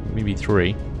know. Maybe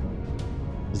 3.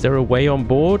 Is there a way on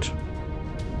board?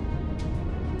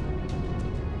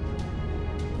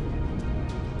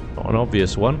 Not an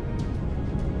obvious one.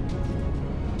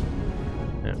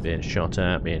 Yeah, being shot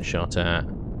at, being shot at.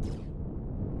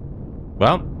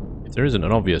 Well, if there isn't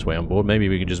an obvious way on board, maybe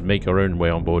we can just make our own way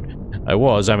on board. I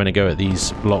was having a go at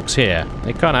these blocks here.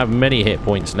 They can't have many hit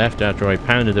points left after I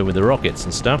pounded them with the rockets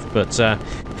and stuff, but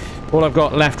all I've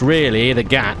got left really are the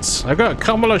GATs. I've got a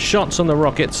couple of shots on the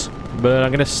rockets, but I'm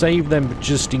going to save them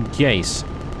just in case.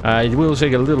 It will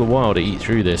take a little while to eat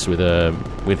through this with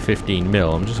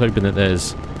 15mm. I'm just hoping that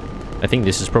there's... I think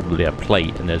this is probably a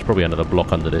plate, and there's probably another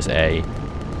block under this A.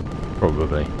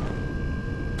 Probably.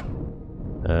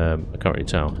 I can't really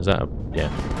tell. Is that a...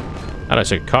 yeah. Oh, no,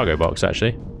 it's a cargo box,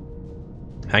 actually.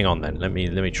 Hang on, then. Let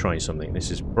me try something.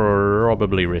 This is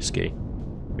probably risky.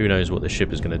 Who knows what the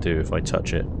ship is going to do if I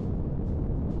touch it.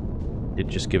 Did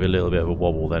just give a little bit of a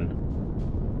wobble then.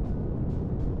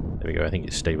 There we go. I think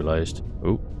it's stabilized.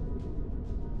 Oh.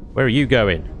 Where are you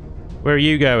going? Where are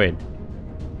you going?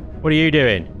 What are you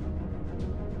doing?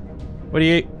 What are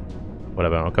you...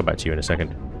 whatever. I'll come back to you in a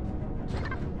second.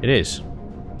 It is.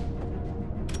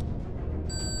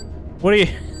 What are you...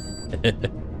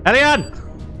 Elian!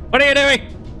 What are you doing?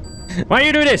 Why are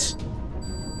you doing this?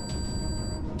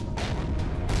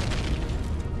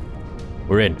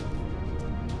 We're in.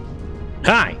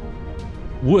 Hi!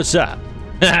 What's up?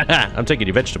 I'm taking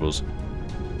your vegetables.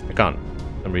 I can't.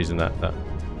 For some reason that...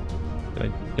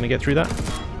 Can I get through that?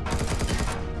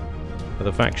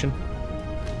 Other faction?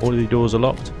 All of the doors are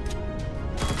locked.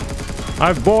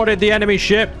 I've boarded the enemy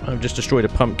ship! I've just destroyed a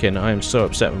pumpkin. I am so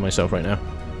upset with myself right now.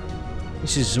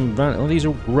 This is some... oh, these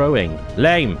are growing.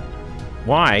 Lame!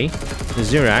 Why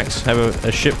does Xerax have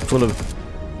a ship full of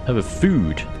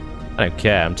food? I don't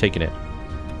care, I'm taking it.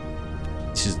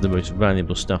 This is the most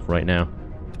valuable stuff right now.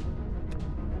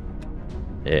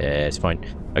 Yeah, it's fine.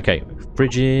 Okay,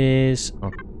 fridges.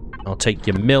 I'll take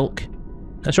your milk.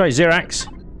 That's right, Xerax.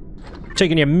 I'm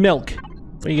taking your milk.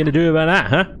 What are you going to do about that,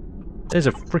 huh? There's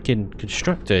a freaking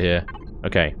constructor here.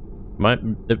 Okay.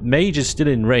 The mage is still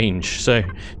in range, so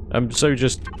I'm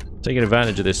just taking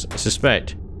advantage of this. I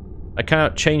suspect I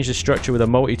cannot change the structure with a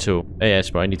multi-tool. Yes,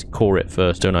 but I need to core it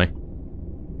first, don't I?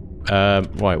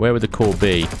 Right, where would the core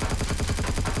be?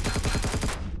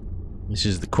 This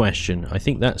is the question. I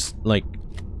think that's, like...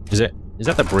 Is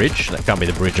that the bridge? That can't be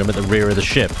the bridge. I'm at the rear of the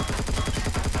ship.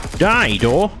 Die,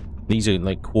 door! These are,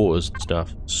 like, quarters and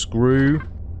stuff. Screw...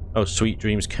 Oh, sweet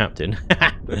dreams, Captain.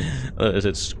 I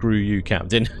said, screw you,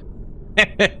 Captain.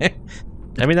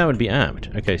 I mean, that would be apt.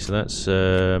 Okay, so that's,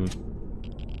 there's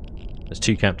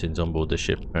 2 captains on board this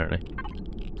ship, apparently.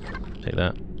 Take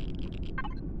that.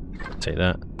 Take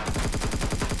that.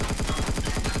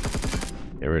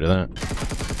 Get rid of that.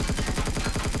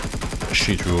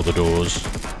 Shoot through all the doors.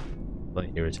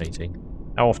 Like, irritating.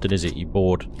 How often is it you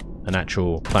board an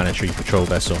actual planetary patrol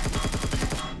vessel?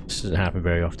 This doesn't happen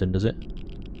very often, does it?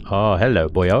 Oh, hello,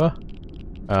 boyo.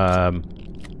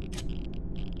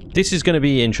 This is going to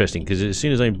be interesting, because as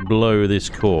soon as I blow this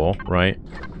core, right,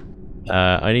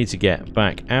 I need to get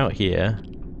back out here,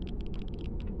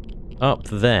 up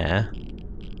there,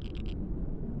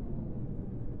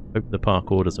 hope the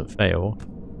parkour doesn't fail,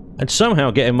 and somehow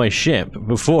get in my ship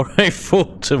before I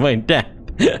fall to my death.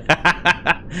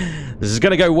 This is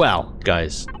going to go well,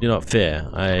 guys. Do not fear.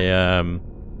 I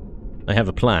have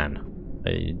a plan.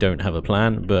 I don't have a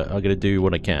plan, but I'm going to do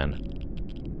what I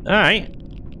can. Alright.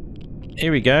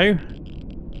 Here we go.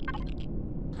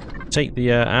 Take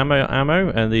the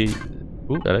ammo and the...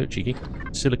 Oh, hello, cheeky.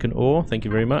 Silicon ore, thank you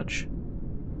very much.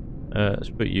 Let's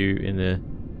put you in the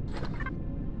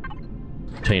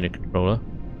container controller.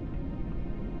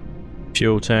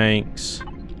 Fuel tanks.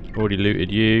 Already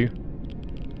looted you.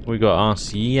 We got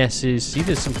RCSs. See,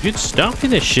 there's some good stuff in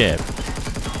this ship.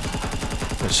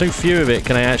 There's so few of it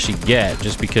can I actually get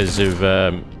just because of,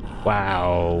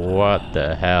 wow, what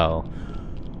the hell.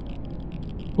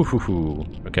 Ooh,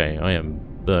 okay, I am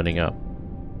burning up.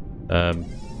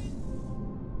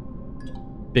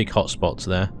 Big hotspots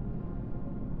there.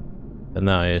 And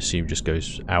that I assume just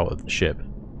goes out of the ship.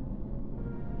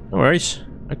 No worries.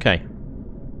 Okay.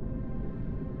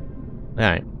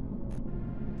 Alright.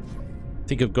 I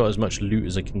think I've got as much loot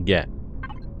as I can get.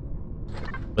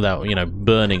 Without, you know,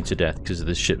 burning to death because of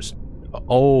this ship's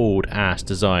old ass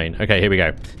design. Okay, here we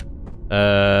go.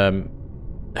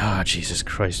 Oh, Jesus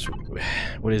Christ.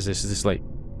 What is this? Is this like...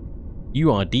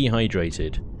 You are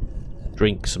dehydrated.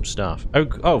 Drink some stuff.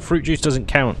 Oh, fruit juice doesn't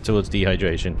count towards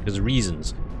dehydration because of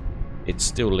reasons. It's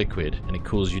still liquid and it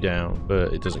cools you down,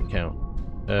 but it doesn't count.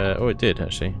 Oh, it did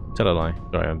actually. Tell a lie.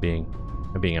 Sorry, I'm being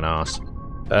an ass.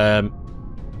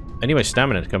 Anyway,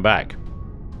 stamina to come back.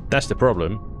 That's the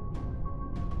problem.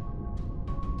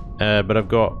 But I've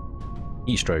got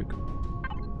heat stroke.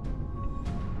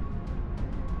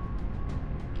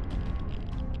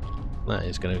 That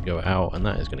is going to go out, and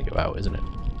that is going to go out, isn't it?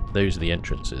 Those are the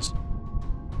entrances.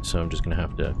 So I'm just going to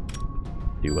have to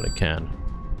do what I can.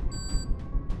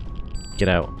 Get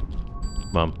out,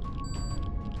 Mum.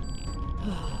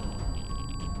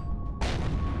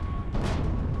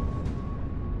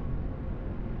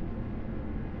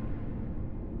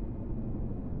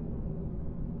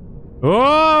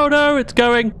 Oh no, it's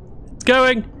going! It's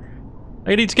going!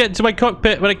 I need to get into my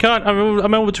cockpit, but I can't.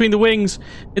 I'm all between the wings.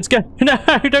 It's going. No,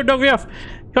 don't knock me off.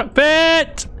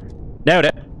 Cockpit! Nailed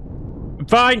it. I'm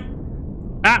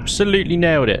fine. Absolutely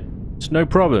nailed it. It's no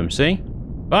problem, see?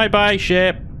 Bye-bye,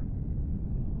 ship.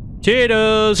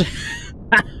 Cheers!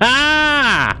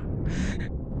 Ha-ha!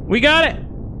 We got it!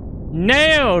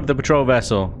 Nailed the patrol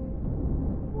vessel.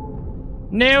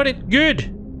 Nailed it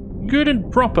good. Good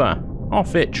and proper.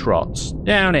 Off it trots.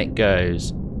 Down it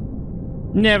goes.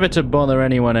 Never to bother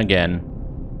anyone again.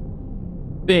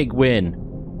 Big win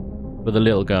for the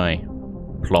little guy.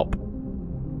 Plop.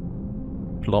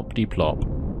 Plop-de plop.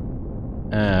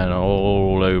 And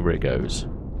all over it goes.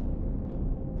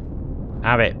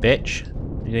 Have it, bitch.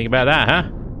 What do you think about that, huh?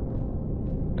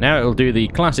 Now it'll do the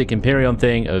classic Empyrion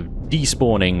thing of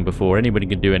despawning before anybody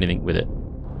can do anything with it.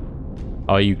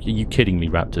 Are you kidding me,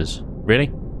 Raptors? Really?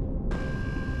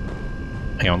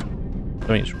 Hang on.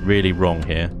 Something's really wrong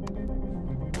here.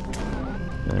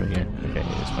 There we go. Okay,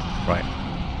 it's fine. Right.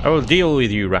 I will deal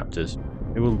with you, Raptors.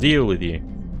 I will deal with you.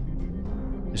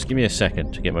 Just give me a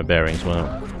second to get my bearings.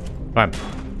 Well, fine.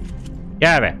 Get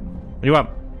out of here. What do you want?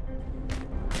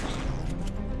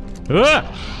 Ah!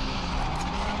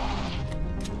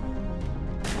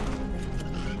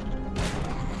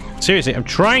 Seriously, I'm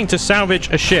trying to salvage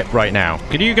a ship right now.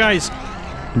 Can you guys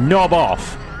knob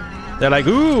off? They're like,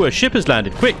 ooh, a ship has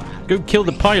landed. Quick, go kill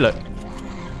the pilot.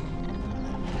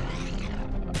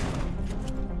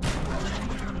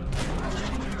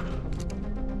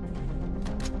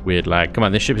 Weird lag. Come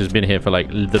on, this ship has been here for like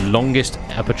the longest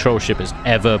a patrol ship has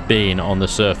ever been on the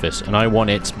surface, and I want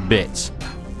its bits.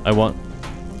 I want...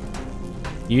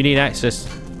 You need access.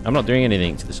 I'm not doing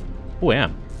anything to this. Oh, I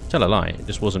am. Tell a lie. It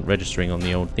just wasn't registering on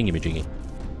the old thingy-majiggy.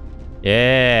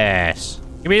 Yes.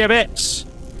 Give me your bits.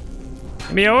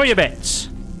 Give me all your bits.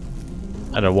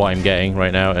 I don't know what I'm getting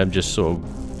right now. I'm just sort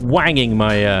of wanging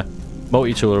my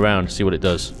multi-tool around to see what it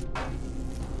does.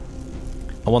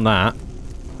 I want that.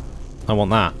 I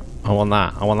want that. I want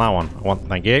that. I want that one. I want...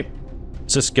 Thank you.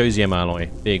 Ciscosium alloy.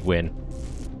 Big win.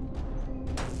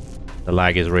 The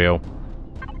lag is real.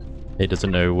 It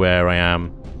doesn't know where I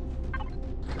am.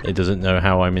 It doesn't know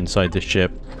how I'm inside this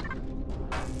ship.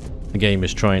 The game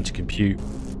is trying to compute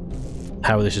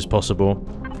how this is possible.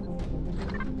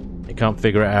 It can't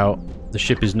figure it out. The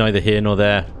ship is neither here nor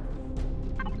there.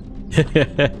 I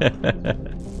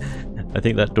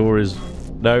think that door is...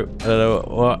 No, I don't know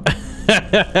what...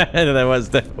 I don't know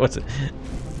what's it.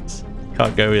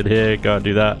 Can't go in here, can't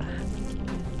do that.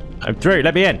 I'm through,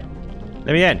 let me in.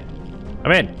 Let me in.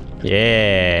 I'm in.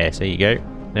 Yes, there you go.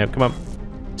 Now, come on.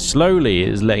 Slowly it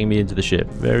is letting me into the ship.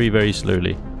 Very, very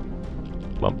slowly.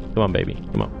 Come on, baby.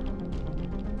 Come on.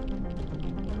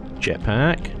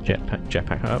 Jetpack.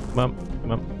 Jetpack up. Come on.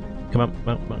 Come on. Come on. Come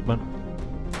on. Come on. Come on.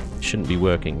 It shouldn't be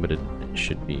working, but it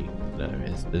should be. No,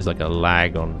 there's like a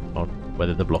lag on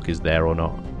whether the block is there or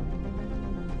not.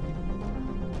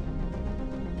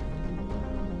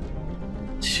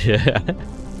 Yeah.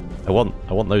 I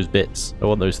want those bits. I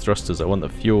want those thrusters. I want the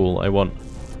fuel. I want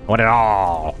it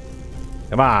all.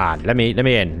 Come on, let me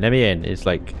in. Let me in. It's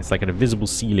like an invisible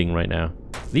ceiling right now.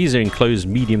 These are enclosed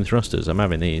medium thrusters. I'm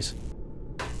having these.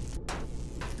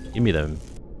 Give me them.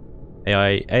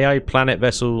 AI planet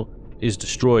vessel is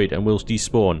destroyed and will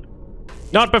despawn.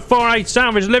 Not before I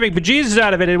salvage living bejesus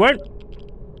out of it, it won't.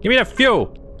 Give me the fuel.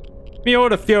 Give me all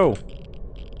the fuel.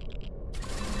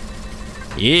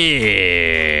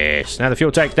 Yes. Now the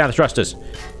fuel tank, down the thrusters.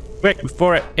 Quick,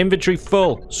 before it. Inventory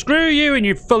full. Screw you and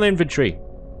your full inventory.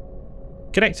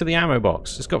 Connect to the ammo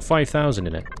box. It's got 5,000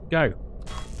 in it. Go.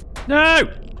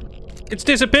 No! It's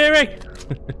disappearing!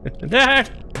 No!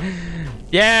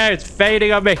 Yeah, it's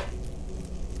fading on me.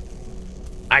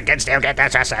 I can still get the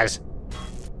thrusters.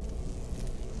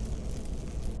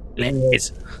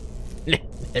 Please.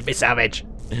 Let me salvage.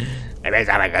 Let me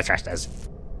salvage the thrusters.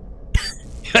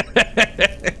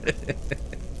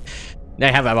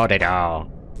 They have about it all.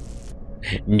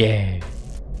 No.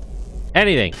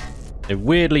 Anything. They're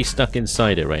weirdly stuck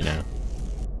inside it right now.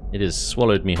 It has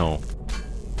swallowed me whole.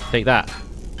 Take that.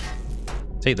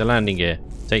 Take the landing gear.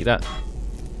 Take that.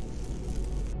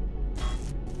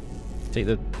 Take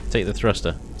the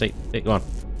thruster. Take go on.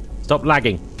 Stop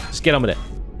lagging. Just get on with it.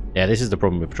 Yeah, this is the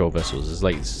problem with patrol vessels. It's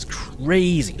like this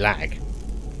crazy lag.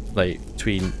 Like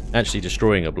between actually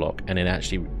destroying a block and then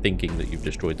actually thinking that you've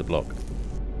destroyed the block.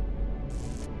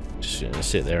 Just gonna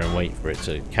sit there and wait for it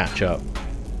to catch up.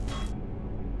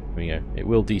 There we go. It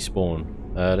will despawn.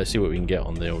 Let's see what we can get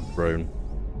on the old drone.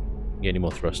 Get any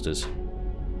more thrusters.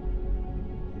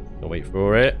 I'll wait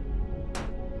for it.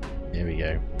 There we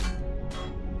go.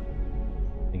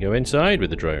 And go inside with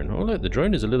the drone. Oh look, the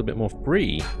drone is a little bit more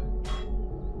free.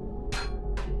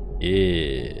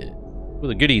 Yeah. All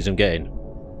the goodies I'm getting.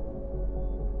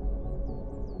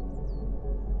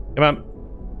 Come on.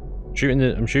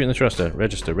 I'm shooting the thruster.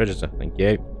 Register. Thank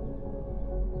you.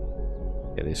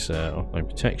 Get this offline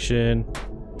protection.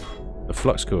 The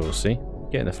flux coils, see?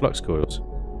 Getting the flux coils.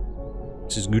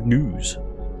 This is good news.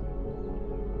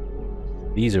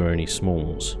 These are only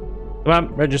smalls. Come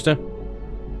on, register.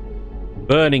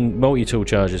 Burning multi-tool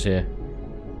charges here.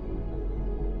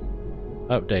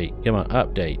 Update. Come on,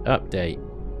 update.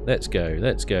 Let's go.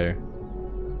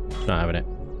 It's not having it.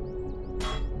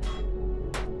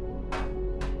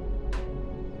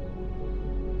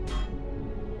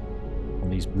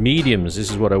 These mediums, this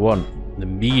is what I want. The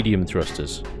medium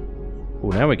thrusters. Oh,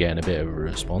 now we're getting a bit of a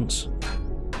response.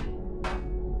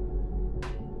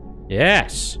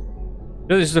 Yes!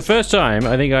 This is the first time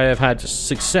I think I have had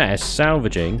success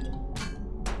salvaging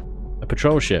a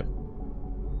patrol ship.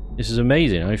 This is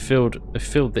amazing. I filled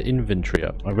the inventory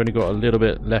up. I've only got a little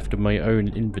bit left of my own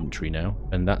inventory now,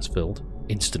 and that's filled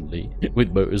instantly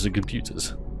with motors and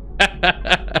computers.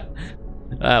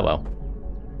 Ah, well.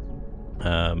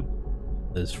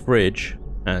 This fridge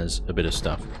has a bit of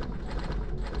stuff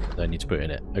that I need to put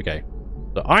in it. Okay.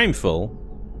 So I'm full.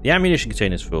 The ammunition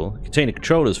container's full. The container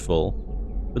controller's full.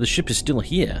 But the ship is still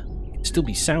here. It can still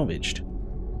be salvaged.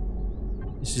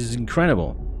 This is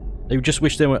incredible. I just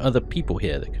wish there were other people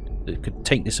here that could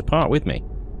take this apart with me.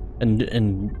 And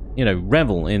you know,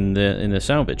 revel in the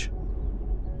salvage.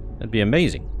 That'd be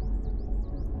amazing.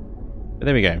 But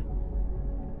there we go.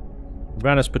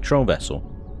 Rados patrol vessel.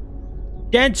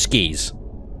 Dead skis.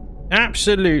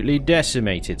 Absolutely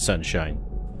decimated, sunshine.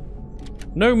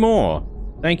 No more.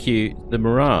 Thank you, the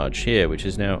Mirage here, which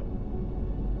is now...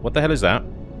 What the hell is that?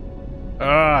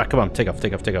 Ah, come on, take off,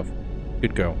 take off, take off.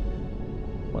 Good girl.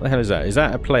 What the hell is that? Is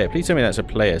that a player? Please tell me that's a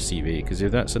player CV, because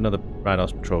if that's another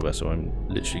Rados patrol vessel, I'm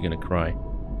literally going to cry.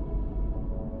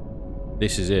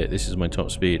 This is it. This is my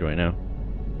top speed right now.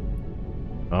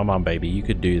 Come on, baby, you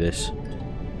could do this.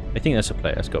 I think that's a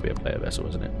player. That's got to be a player vessel,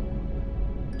 isn't it?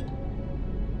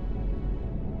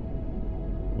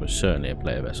 It was certainly a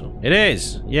player vessel. It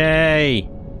is! Yay!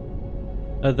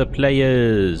 Other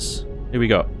players. Here we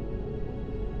got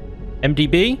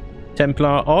MDB,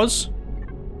 Templar Oz.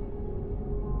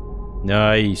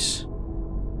 Nice.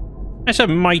 That's a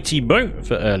mighty boat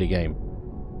for early game.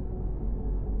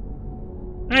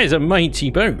 That is a mighty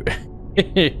boat.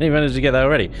 They managed to get that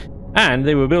already. And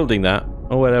they were building that,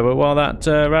 or whatever, while that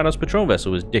Rados patrol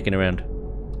vessel was dicking around.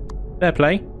 Fair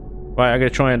play. Right, I'm going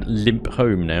to try and limp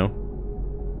home now.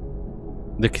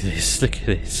 Look at this, look at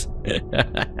this.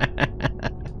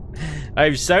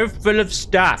 I'm so full of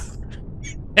stuff.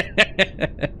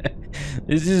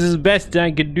 This is the best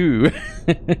I can do.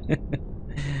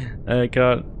 I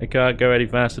can't go any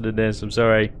faster than this, I'm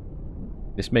sorry.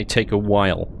 This may take a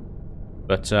while.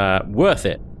 But worth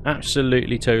it.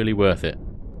 Absolutely totally worth it.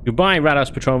 Goodbye,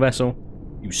 Rados patrol vessel.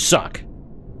 You suck.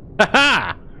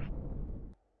 Ha-ha!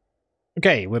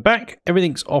 Okay, we're back.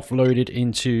 Everything's offloaded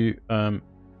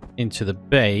into the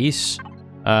base.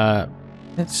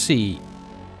 Let's see.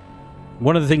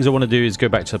 One of the things I want to do is go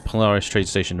back to the Polaris trade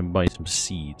station and buy some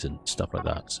seeds and stuff like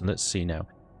that. So let's see now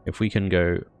if we can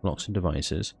go blocks and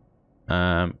devices.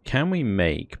 Can we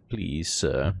make, please,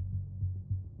 sir?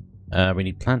 We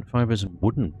need plant fibers and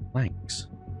wooden planks.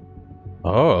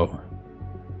 Oh,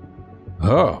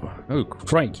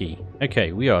 crikey.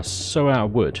 Okay, we are so out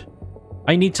of wood.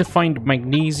 I need to find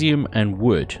magnesium and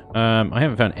wood. I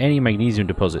haven't found any magnesium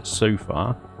deposits so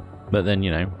far. But then,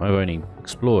 you know, I've only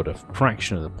explored a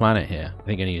fraction of the planet here. I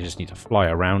think I just need to fly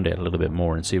around it a little bit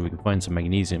more and see if we can find some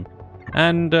magnesium.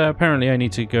 And apparently I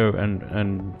need to go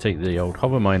and take the old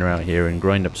hover miner out here and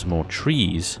grind up some more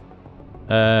trees.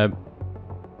 There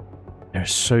are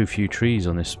so few trees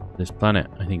on this planet.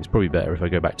 I think it's probably better if I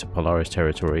go back to Polaris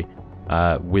territory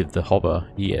with the hover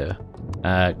here.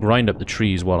 Grind up the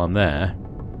trees while I'm there.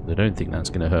 I don't think that's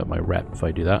going to hurt my rep if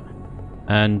I do that.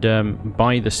 And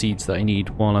buy the seeds that I need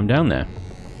while I'm down there.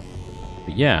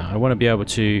 But yeah, I want to be able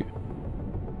to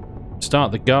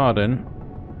start the garden,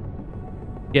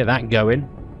 get that going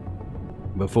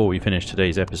before we finish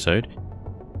today's episode.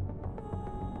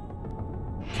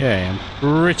 Okay, I'm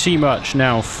pretty much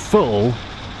now full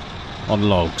on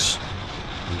logs.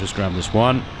 I'll just grab this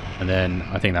one, and then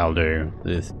I think that'll do.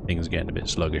 This thing's getting a bit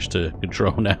sluggish to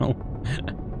control now.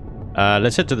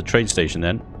 Let's head to the trade station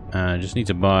then. I just need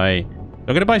to buy... I'm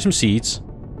going to buy some seeds.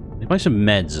 I'll buy some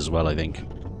meds as well, I think.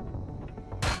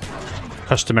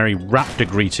 Customary raptor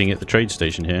greeting at the trade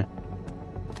station here.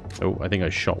 Oh, I think I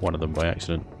shot one of them by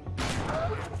accident.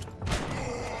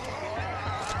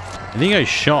 I think I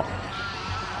shot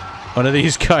one of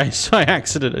these guys by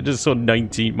accident. I just saw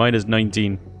minus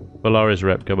 19 Polaris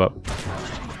rep come up.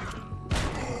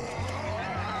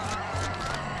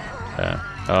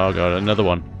 Oh god, another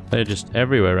one. They're just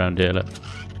everywhere around here, look.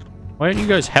 Why don't you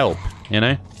guys help, you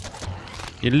know?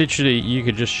 You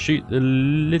could just shoot the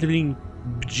little...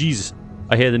 Jesus.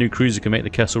 I hear the new cruiser can make the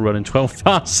Kessel run in 12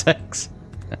 parsecs.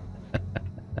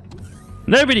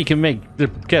 Nobody can make the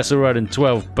Kessel run in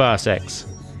 12 parsecs.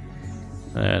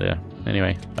 There.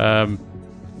 Anyway,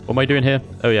 what am I doing here?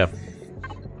 Oh, yeah.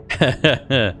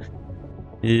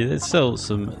 Yeah, let's sell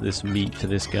this meat to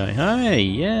this guy. Hi,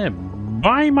 yeah,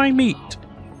 buy my meat.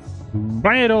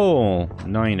 Buy it all.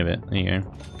 9 of it. There you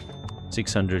go.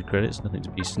 600 credits, nothing to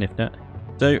be sniffed at.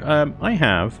 So, I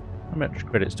have... How much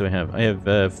credits do I have? I have,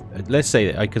 let's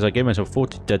say, because I gave myself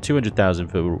 200,000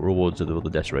 for rewards of all the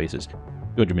death races.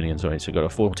 200 million, sorry, so I got a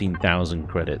 14,000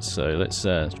 credits. So let's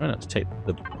try not to take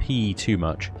the P too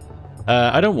much.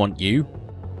 I don't want you.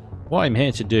 What I'm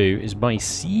here to do is buy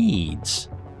seeds.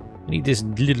 I need this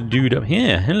little dude up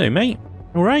here. Hello, mate.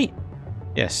 Alright.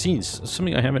 Yeah, seeds.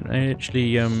 Something I haven't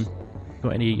actually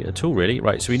got any at all, really.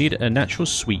 Right, so we need a natural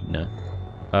sweetener.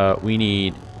 We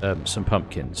need some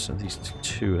pumpkins. At least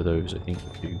 2 of those, I think,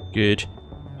 would do good.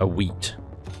 A wheat.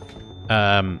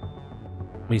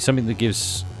 We need something that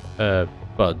gives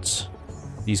buds.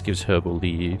 These gives herbal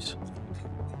leaves.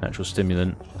 Natural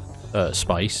stimulant.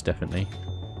 Spice, definitely.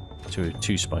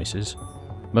 2 spices.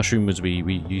 Mushroom would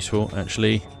be useful,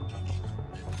 actually.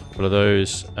 A couple of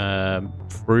those.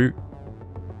 Fruit.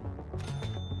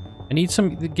 I need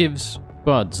something that gives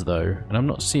buds though, and I'm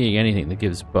not seeing anything that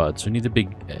gives buds. We need the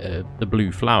big, the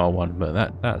blue flower one, but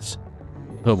that's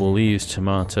double leaves,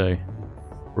 tomato,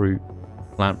 fruit,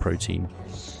 plant protein,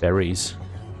 berries,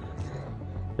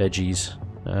 veggies.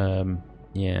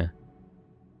 Yeah.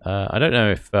 I don't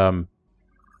know if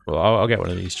well, I'll get one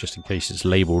of these just in case it's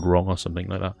labeled wrong or something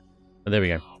like that. But there we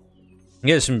go.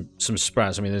 Get some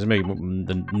sprouts. I mean, there's maybe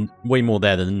way more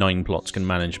there than 9 plots can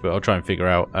manage, but I'll try and figure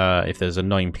out if there's a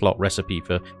 9 plot recipe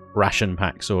for ration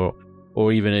packs, or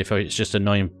even if it's just a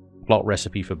 9 plot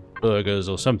recipe for burgers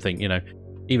or something. You know,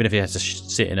 even if it has to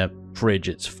sit in a fridge,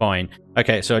 it's fine.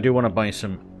 Okay, so I do want to buy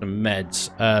some meds.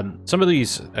 Some of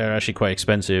these are actually quite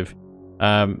expensive.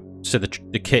 So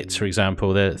the kits, for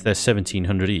example, they're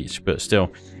 1,700 each, but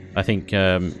still, I think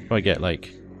if I get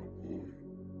like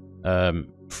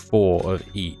 4 of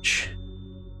each,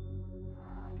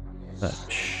 that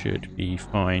should be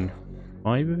fine.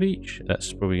 5 of each?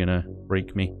 That's probably gonna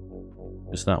break me.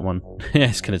 Just that one. Yeah,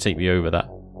 it's gonna take me over that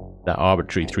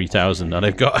arbitrary 3,000 that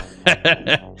I've got.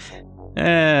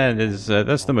 And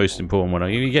that's the most important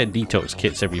one. You get detox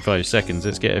kits every 5 seconds.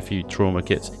 Let's get a few trauma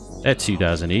kits. They're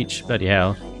 2,000 each. Bloody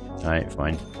hell. Alright,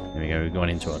 fine. There we go. We've gone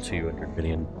into our 200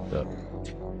 million. But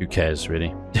who cares,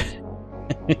 really?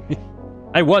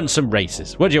 I want some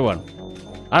races. What do you want?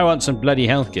 I want some bloody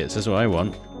health kits. That's what I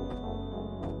want.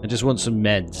 I just want some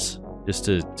meds. Just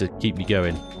to keep me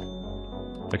going.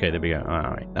 Okay, there we go.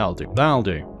 Alright, that'll do. That'll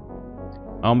do.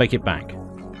 I'll make it back.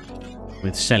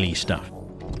 With selly stuff.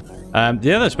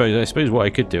 The other, I suppose what I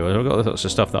could do, I've got lots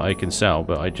of stuff that I can sell,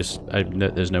 but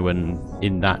there's no one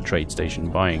in that trade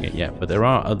station buying it yet. But there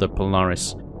are other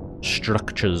Polaris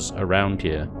structures around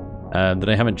here that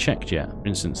I haven't checked yet. For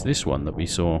instance, this one that we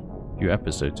saw a few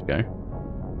episodes ago.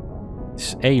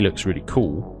 This A looks really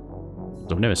cool.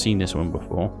 I've never seen this one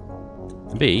before.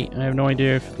 B, I have no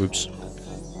idea if, oops,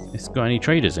 it's got any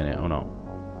traders in it or not.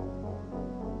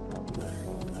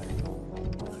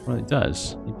 Well, it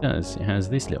does. It does. It has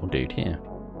this little dude here.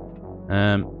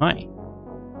 Hi.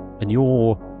 And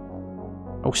you're...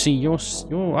 Oh, see, you're...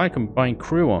 I can buy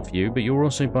crew off you, but you're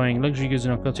also buying luxury goods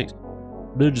and narcotics,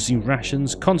 emergency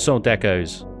rations, console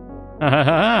decos. Ha ha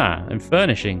ha! And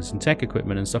furnishings and tech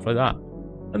equipment and stuff like that.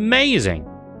 Amazing!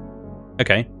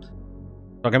 Okay.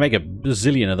 I can make a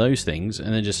bazillion of those things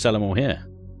and then just sell them all here.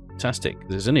 Fantastic.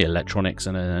 There's only electronics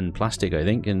and plastic, I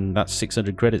think, and that's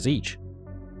 600 credits each.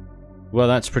 Well,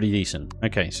 that's pretty decent.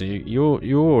 Okay, so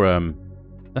you're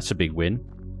that's a big win.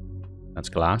 That's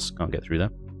glass. Can't get through there.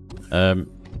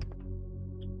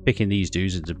 Picking these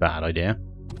dudes is a bad idea.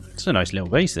 It's a nice little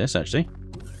base, this, actually.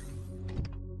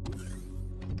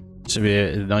 This would be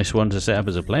a nice one to set up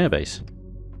as a player base.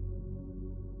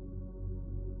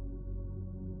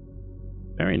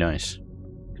 Very nice.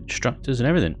 Constructors and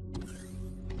everything.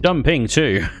 Dumping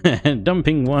 2.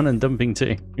 Dumping 1 and dumping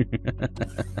 2.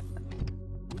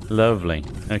 Lovely.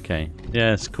 Okay.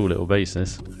 Yeah, it's a cool little base,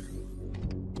 this.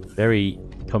 Very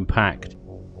compact.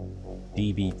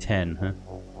 DB10, huh?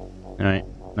 Alright,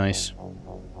 nice.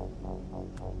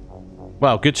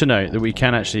 Well, good to know that we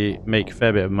can actually make a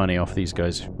fair bit of money off these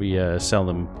guys if we sell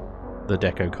them the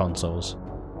deco consoles.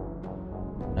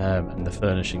 And the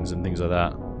furnishings and things like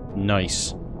that.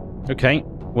 Nice. Okay.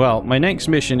 Well, my next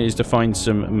mission is to find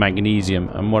some magnesium,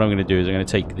 and what I'm going to do is I'm going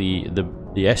to take the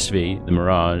SV, the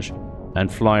Mirage, and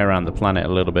fly around the planet a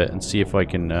little bit and see if I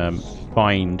can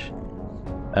find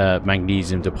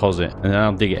magnesium deposit, and then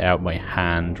I'll dig it out by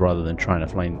hand rather than trying to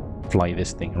fly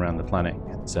this thing around the planet.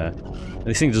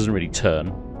 This thing doesn't really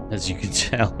turn, as you can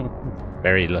tell.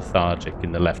 Very lethargic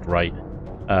in the left-right.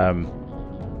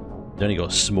 It's only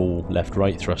got small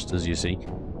left-right thrusters, you see,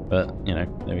 but you know,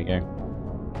 there we go.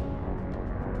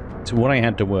 So what I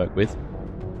had to work with,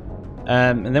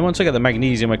 and then once I get the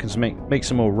magnesium, I can make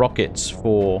some more rockets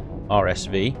for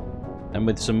RSV, and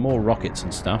with some more rockets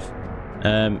and stuff,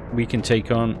 we can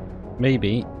take on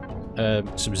maybe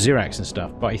some Zirax and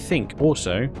stuff. But I think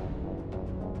also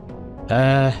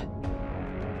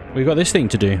we've got this thing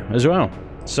to do as well.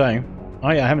 So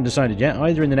I haven't decided yet.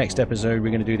 Either in the next episode we're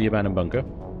going to do the abandoned bunker,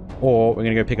 or we're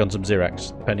going to go pick on some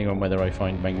Zirax, depending on whether I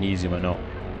find magnesium or not.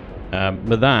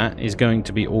 But that is going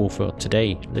to be all for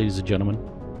today, ladies and gentlemen.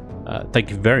 Thank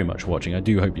you very much for watching. I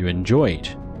do hope you enjoyed.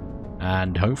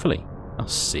 And hopefully, I'll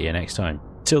see you next time.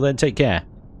 Till then, take care.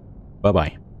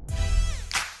 Bye-bye.